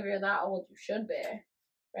feel like if you're that old, you should be.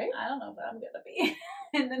 Right? I don't know if I'm gonna be.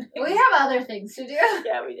 We have other things to do.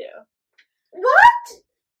 Yeah, we do.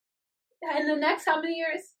 What? In the next how many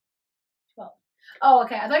years? 12. Oh,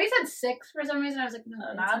 okay. I thought you said 6 for some reason. I was like, no,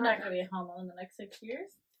 I'm not gonna be a homo in the next 6 years.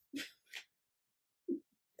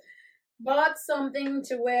 Bought something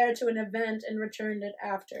to wear to an event and returned it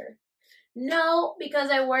after. No, because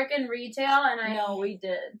I work in retail and I... No, we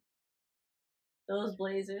did. Those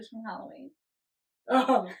blazers from Halloween.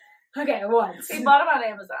 Oh. Okay, once. We bought them on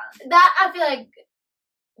Amazon. That, I feel like,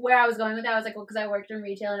 where I was going with that, I was like, well, because I worked in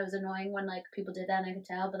retail and it was annoying when, like, people did that and I could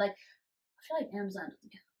tell. But, like, I feel like Amazon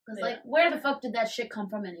doesn't count. Because, like, where the fuck did that shit come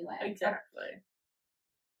from anyway? Exactly.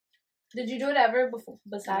 Did you do it ever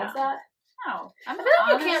besides that? No. I feel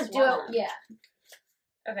like you can't do it.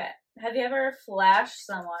 Yeah. Okay. Have you ever flashed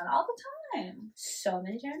someone all the time? So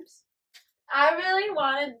many times. I really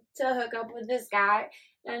wanted to hook up with this guy,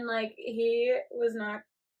 and, like, he was not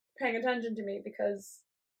paying attention to me because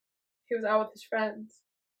he was out with his friends.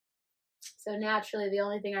 So naturally, the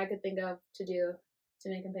only thing I could think of to do to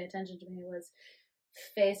make him pay attention to me was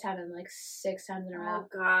FaceTime him like 6 times in a row. Oh,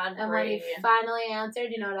 God. And when he finally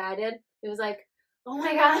answered, you know what I did? He was like, oh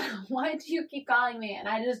my God, why do you keep calling me? And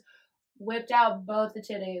I just whipped out both the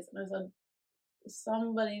titties. And I said,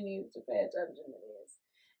 somebody needs to pay attention to these.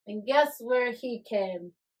 And guess where he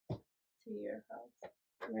came? To your house.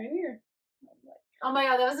 Right here. Oh my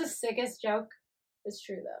God, that was the sickest joke. It's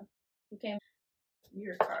true though. He came.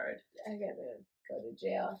 Your card. I gotta go to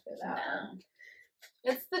jail for that one.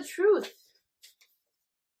 It's the truth.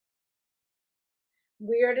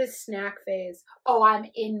 Weirdest snack phase. Oh, I'm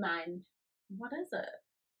in mine. What is it?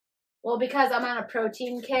 Well, because I'm on a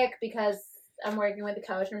protein kick, because I'm working with a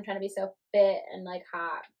coach and I'm trying to be so fit and like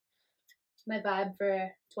hot. My vibe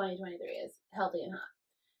for 2023 is healthy and hot.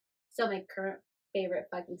 still my current favorite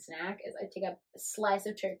fucking snack is I take a slice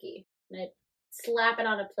of turkey and I slap it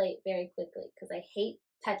on a plate very quickly because I hate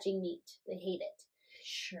touching meat. I hate it.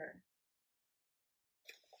 Sure.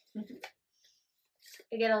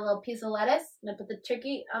 I get a little piece of lettuce and I put the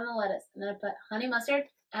turkey on the lettuce and then I put honey mustard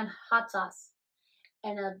and hot sauce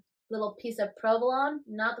and a little piece of provolone,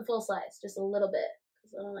 not the full slice, just a little bit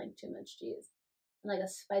because I don't like too much cheese, and like a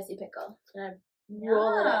spicy pickle, and I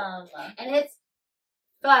roll it up, and it's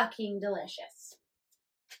fucking delicious.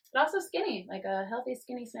 But also skinny, like a healthy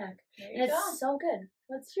skinny snack, and it's so good.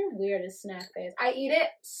 What's your weirdest snack phase? I eat it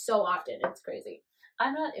so often, it's crazy.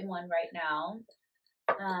 I'm not in one right now.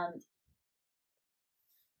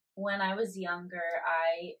 When I was younger,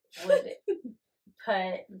 I would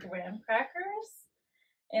put graham crackers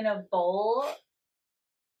in a bowl.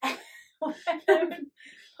 I would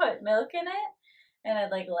put milk in it, and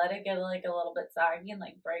I'd like let it get like a little bit soggy and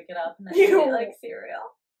like break it up and then eat it like cereal.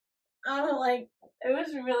 I don't like. It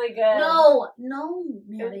was really good. No,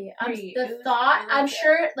 Maddie. I'm good.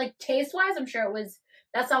 sure, like taste wise, I'm sure it was.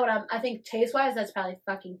 That's not what I think taste wise, that's probably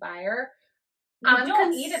fucking fire. You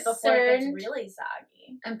don't eat it before it gets really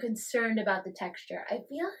soggy. I'm concerned about the texture. I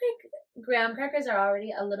feel like graham crackers are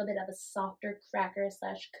already a little bit of a softer cracker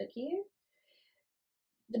 / cookie.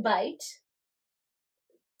 The bite.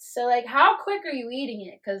 So, like, how quick are you eating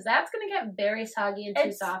it? Because that's going to get very soggy and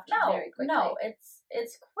too soft very quickly. No,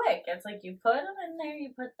 it's quick. It's like you put them in there, you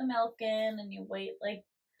put the milk in, and you wait like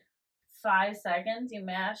 5 seconds, you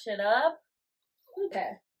mash it up.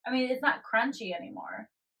 Okay. I mean, it's not crunchy anymore.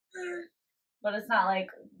 But it's not like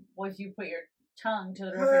if you put your tongue to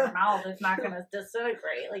the roof of your mouth, it's not going to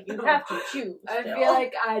disintegrate. Like, you have to chew. I feel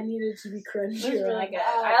like I needed to be crunchy. It was really good.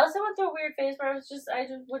 I also went through a weird phase where I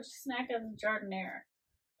would just snack on Jardiniere.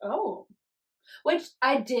 Oh. Which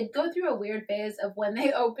I did go through a weird phase of when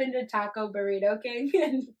they opened a Taco Burrito King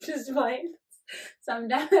and just like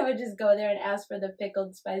sometimes I would just go there and ask for the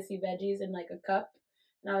pickled spicy veggies in like a cup,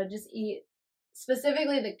 and I would just eat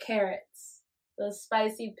specifically the carrots. Those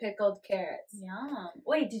spicy pickled carrots. Yum.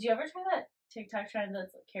 Wait, did you ever try that TikTok trend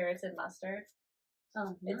that's carrots and mustard?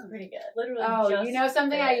 Oh, no. It's pretty good. Literally. Oh, you know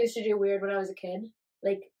something I used to do weird when I was a kid?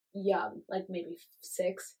 Like young, like maybe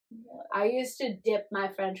 6. What? I used to dip my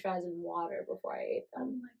French fries in water before I ate them.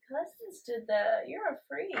 Oh, my cousins did that. You're a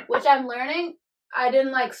freak. Which I'm learning, I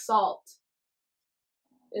didn't like salt.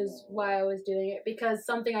 Is why I was doing it, because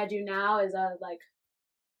something I do now is like.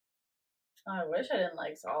 I wish I didn't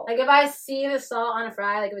like salt. Like, if I see the salt on a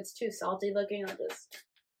fry, like, if it's too salty looking, I'll just...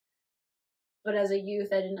 But as a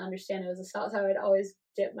youth, I didn't understand it was a salt, so I would always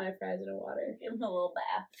dip my fries in water. Give them a little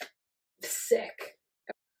bath. Sick.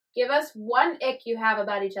 Give us one ick you have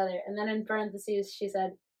about each other. And then in parentheses, she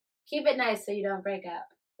said, keep it nice so you don't break up.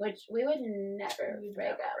 Which we would never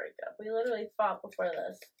break up. We literally fought before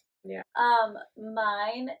this. Yeah.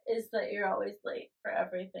 Mine is that you're always late for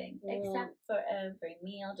everything, except for every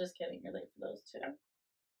meal. Just kidding, you're late for those too.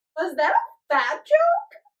 Was that a fat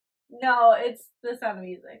joke? No, it's the Sound of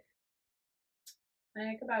Music.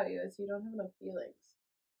 My ick about you is you don't have enough feelings,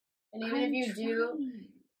 and even if you do,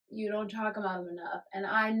 you don't talk about them enough. And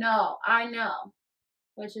I know,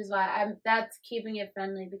 which is why that's keeping it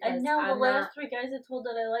friendly, because I know the last 3 guys that told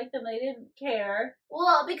that I liked them, they didn't care.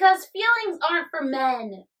 Well, because feelings aren't for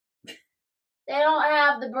men. They don't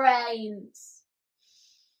have the brains.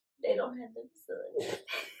 They don't have the facility.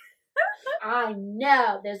 I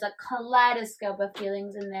know. There's a kaleidoscope of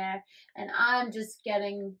feelings in there. And I'm just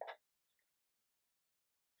getting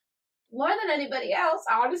more than anybody else,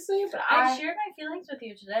 honestly. But I shared my feelings with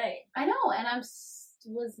you today. I know. And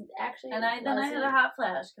was actually... And then I had a hot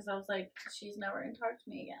flash because I was like, she's never going to talk to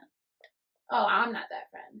me again. Oh, I'm not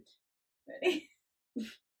that friend. Ready?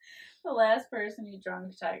 The last person you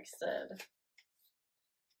drunk texted.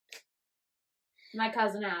 My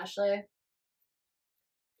cousin Ashley.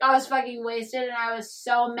 I was fucking wasted and I was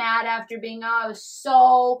so mad after being out. I was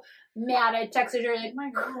so mad. I texted her like my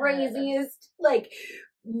craziest like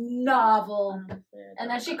novel. And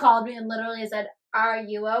then she called me and literally said, "Are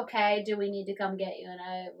you okay? Do we need to come get you?" And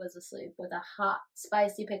I was asleep with a hot,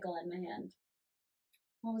 spicy pickle in my hand.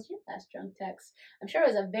 What was your last drunk text? I'm sure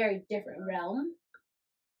it was a very different realm.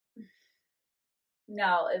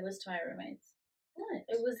 No, it was to my roommates. What?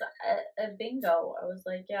 It was a bingo. I was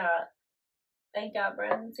like, yeah, thank God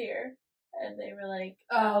Brennan's here. And they were like,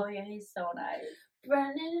 oh yeah, he's so nice.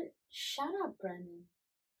 Brennan, shut up, Brennan.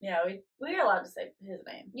 Yeah, we're allowed to say his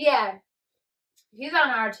name. Yeah. He's on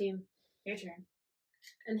our team. Your turn.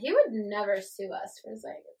 And he would never sue us for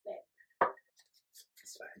saying his name.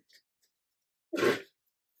 It's fine.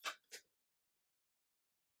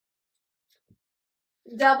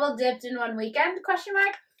 Double dipped in one weekend? Question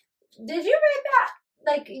mark. Did you write that?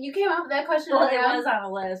 Like, you came up with that question? Well, it was on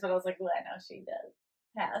a list, but I was like, well, I know she does.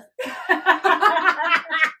 Has.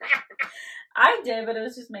 I did, but it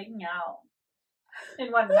was just making out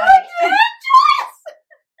in one night.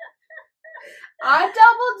 I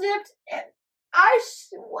double dipped. I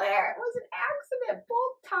swear it was an accident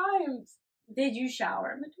both times. Did you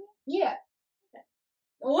shower in between? Yeah. Okay.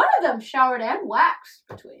 One of them showered and waxed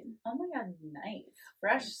between. Oh my god, nice.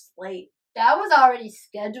 Fresh slate. That was already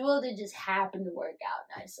scheduled. It just happened to work out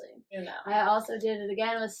nicely. You know. I also did it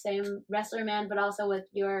again with the same wrestler man, but also with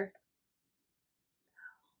your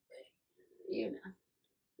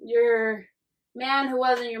man who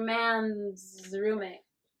wasn't your man's roommate.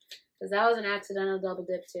 Because that was an accidental double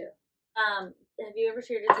dip too. Have you ever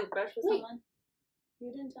shared a toothbrush with someone?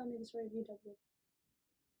 You didn't tell me the story of you double dip.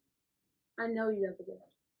 I know you double dip.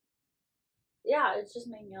 Yeah, it's just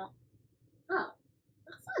making out. Oh.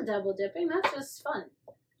 That's not double dipping, that's just fun.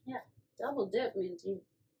 Yeah. Double dip means you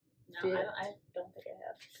No, I don't think I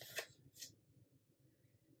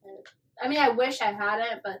have. I mean, I wish I had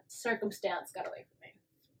it, but circumstance got away from me.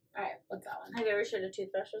 Alright, what's that one? Have you ever shared a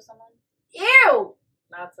toothbrush with someone? Ew!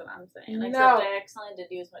 That's what I'm saying. No. Except I accidentally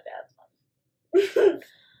did use my dad's one.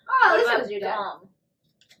 Oh, this was your dad. Gum?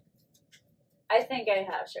 I think I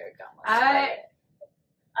have shared gum with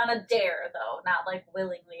on a dare, though, not like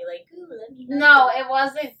willingly, like, ooh, let me know. No, it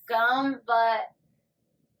wasn't gum, but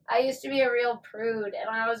I used to be a real prude, and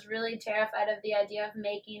I was really terrified of the idea of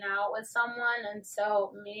making out with someone, and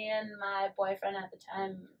so me and my boyfriend at the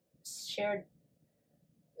time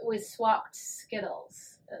we swapped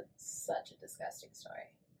Skittles. It's such a disgusting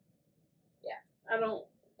story. Yeah,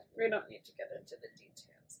 we don't need to get into the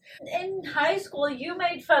details. In high school, you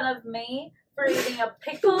made fun of me for eating a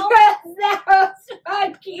pickle. That was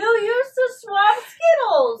fun. You used to swap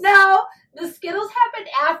Skittles. No, the Skittles happened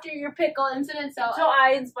after your pickle incident, so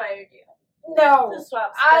I inspired you. No, To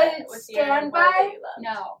swap I with stand your boy by. that you loved.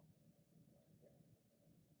 No,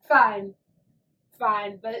 fine,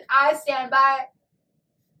 but I stand by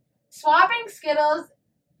swapping Skittles.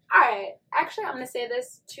 All right, actually, I'm gonna say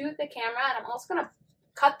this to the camera, and I'm also gonna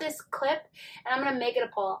cut this clip, and I'm gonna make it a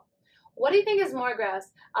poll. What do you think is more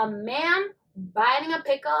gross? A man biting a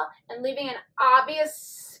pickle and leaving an obvious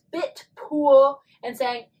spit pool and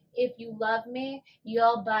saying, "If you love me,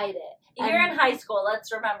 you'll bite it." You're in high school.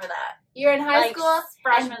 Let's remember that. You're in high school.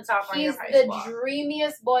 Freshman, sophomore year He's of high the school.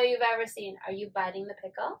 dreamiest boy you've ever seen. Are you biting the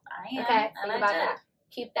pickle? I am. Okay, and think I about did. that.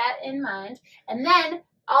 Keep that in mind. And then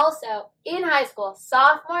also in high school,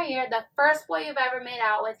 sophomore year, the first boy you've ever made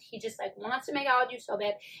out with, he just like wants to make out with you so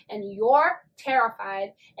bad, and you're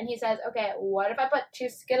terrified. And he says, "Okay, what if I put 2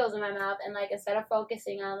 Skittles in my mouth and like instead of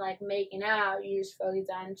focusing on like making out, you just focus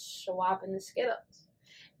on swapping the Skittles,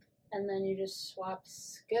 and then you just swap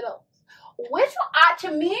Skittles." Which,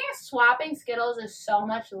 to me, swapping Skittles is so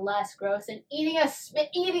much less gross than eating a spit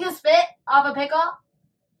off a pickle.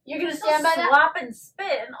 You're gonna stand by that? Swap and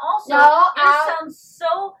spit, and also No, you sound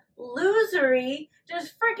so losery.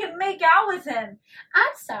 Just freaking make out with him.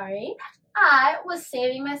 I'm sorry. I was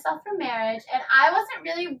saving myself for marriage, and I wasn't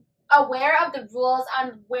really aware of the rules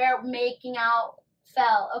on where making out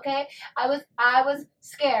fell. Okay, I was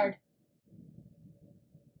scared.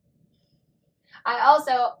 I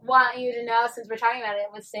also want you to know, since we're talking about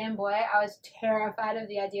it, with same boy, I was terrified of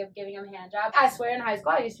the idea of giving him a hand job. I swear in high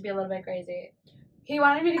school, I used to be a little bit crazy. He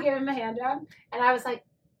wanted me to give him a hand job, and I was like,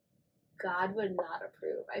 God would not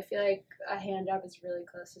approve. I feel like a hand job is really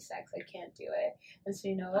close to sex. I can't do it. And so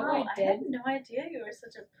you know what we I did? had no idea you were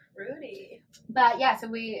such a prudy. But yeah, so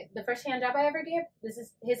the first hand job I ever gave, this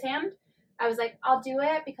is his hand. I was like, I'll do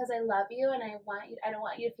it because I love you and I don't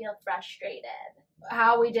want you to feel frustrated.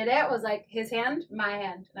 How we did it was like his hand, my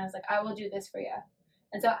hand. And I was like, I will do this for you.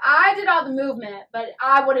 And so I did all the movement, but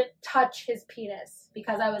I wouldn't touch his penis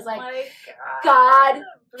because I was like, my God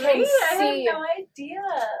can Bree, I see. had no idea.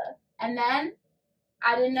 And then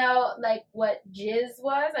I didn't know like what jizz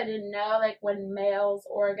was. I didn't know like when males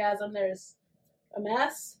orgasm, there's a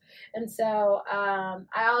mess. And so I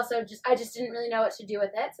just didn't really know what to do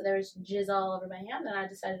with it. So there was jizz all over my hand, and I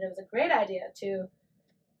decided it was a great idea to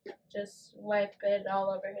just wipe it all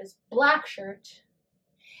over his black shirt.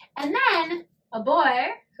 And then a boy,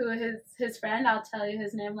 who is his friend, I'll tell you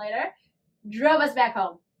his name later, drove us back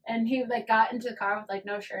home. And he like got into the car with like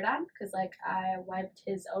no shirt on because like I wiped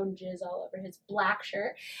his own jizz all over his black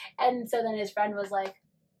shirt. And so then his friend was like,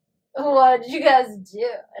 "What did you guys do?"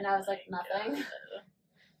 And I was like, "Nothing."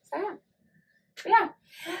 So yeah,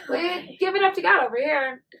 we give it up to God over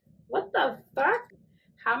here. What the fuck?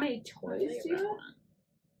 How many toys do you have?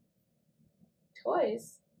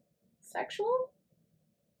 Toys? Sexual?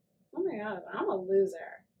 Oh my God, I'm a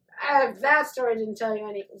loser. that story didn't tell you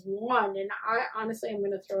anyone, and I honestly am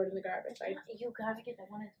gonna throw it in the garbage. You gotta get that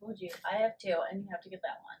one I told you. I have two, and you have to get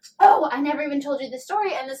that one. Oh, I never even told you this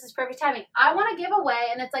story, and this is perfect timing. I want to give away,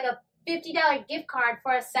 and it's like a $50 gift card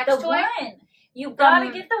for a sex toy. One. You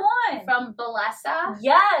gotta get the one. From Bellesa.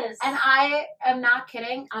 Yes. And I am not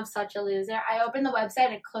kidding. I'm such a loser. I opened the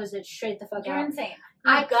website and closed it straight the fuck out. You're insane.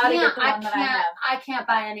 I gotta get the one that I have. I can't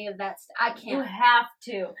buy any of that stuff. I can't. You have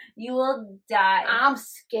to. You will die. I'm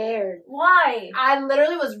scared. Why? I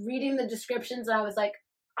literally was reading the descriptions and I was like,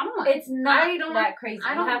 I don't know. It's not that crazy.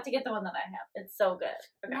 I don't you have to get the one that I have. It's so good.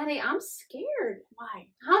 Okay. Maddie, I'm scared. Why?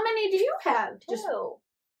 How many do you have? Two.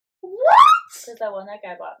 What? Because that one that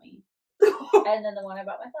guy bought me. And then the one I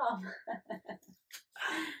bought myself.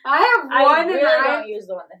 I have one. I really don't use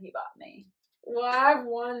the one that he bought me. Well, I have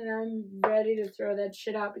one and I'm ready to throw that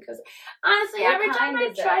shit out because honestly, every time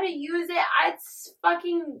I try to use it, it's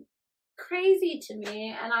fucking crazy to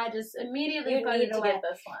me, and I just immediately put it away. Get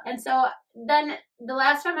this one. And so then the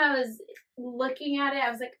last time I was looking at it,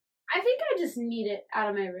 I was like, I think I just need it out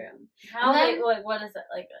of my room. How big? Like, what is it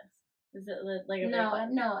like? Is it like a big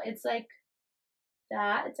one? No, it's like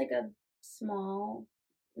that. It's like a small,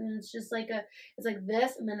 and it's just like it's like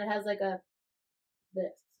this, and then it has like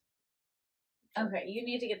this. Okay, you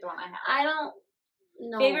need to get the one I have. I don't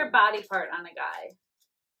know. Favorite body part on a guy?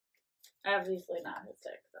 Obviously not his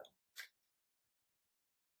dick, though.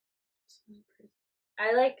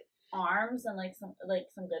 I like arms and like some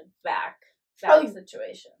good back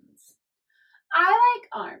situations. I like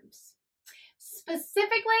arms.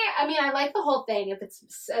 Specifically, I mean, I like the whole thing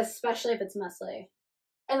especially if it's muscly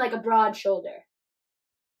and like a broad shoulder.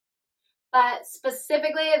 But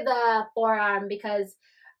specifically the forearm, because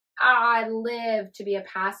I live to be a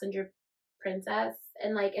passenger princess,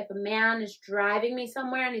 and like if a man is driving me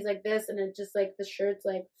somewhere and he's like this, and it's just like the shirt's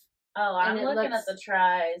like, oh, I'm looking at the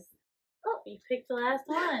tries. Oh, you picked the last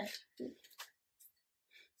one.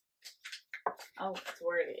 Oh, it's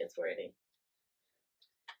wordy. It's wordy.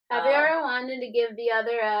 Have you ever wanted to give the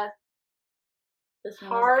other a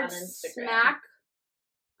hard smack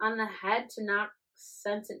on the head to knock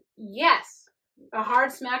sense in? Yes. A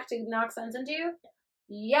hard smack to knock sense into you?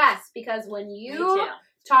 Yes, because when you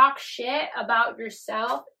talk shit about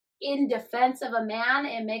yourself in defense of a man,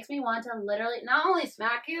 it makes me want to literally not only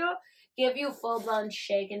smack you, give you full-blown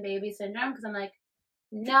shaken baby syndrome, because I'm like,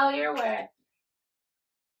 no, you're worth.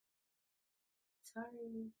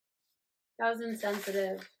 Sorry. That was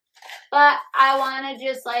insensitive. But I want to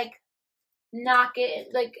just, like, knock it,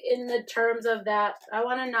 like, in the terms of that. I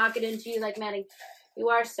want to knock it into you, like, Maddie, you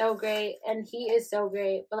are so great, and he is so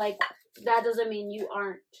great. But, like, that doesn't mean you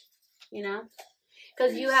aren't, you know?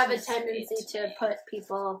 Because you have a tendency to put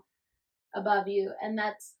people above you, and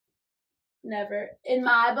that's never, in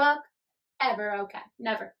my book, ever okay.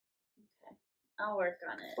 Never. Okay. I'll work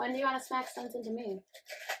on it. When do you want to smack sense into me?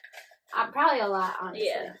 Probably a lot, honestly.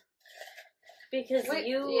 Yeah. Because let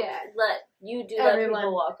people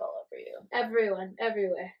walk all over you. Everyone,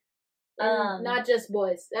 everywhere. Not just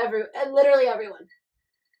boys. Literally everyone.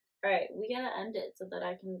 Alright, we gotta end it so that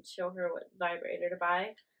I can show her what vibrator to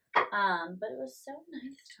buy. But it was so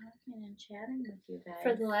nice talking and chatting with you guys.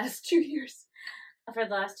 For the last 2 years.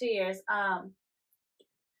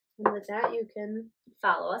 And with that, you can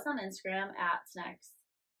follow us on Instagram at Snacks.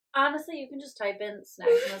 Honestly, you can just type in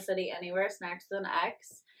Snacks in the City anywhere, Snacks with an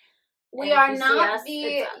X. We are not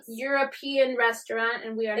the European restaurant,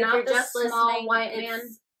 and we are not the small white man.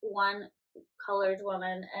 One colored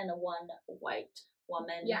woman and one white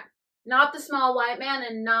woman. Yeah. Not the small white man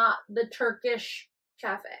and not the Turkish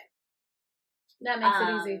cafe. That makes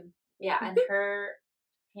it easy. Yeah, and her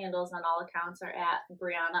handles on all accounts are at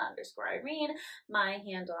Brianna_Irene. My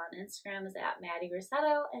handle on Instagram is at Maddie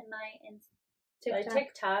Rossetto, and my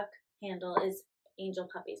TikTok handle is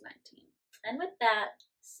AngelPuppies19. And with that,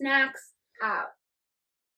 Snacks out.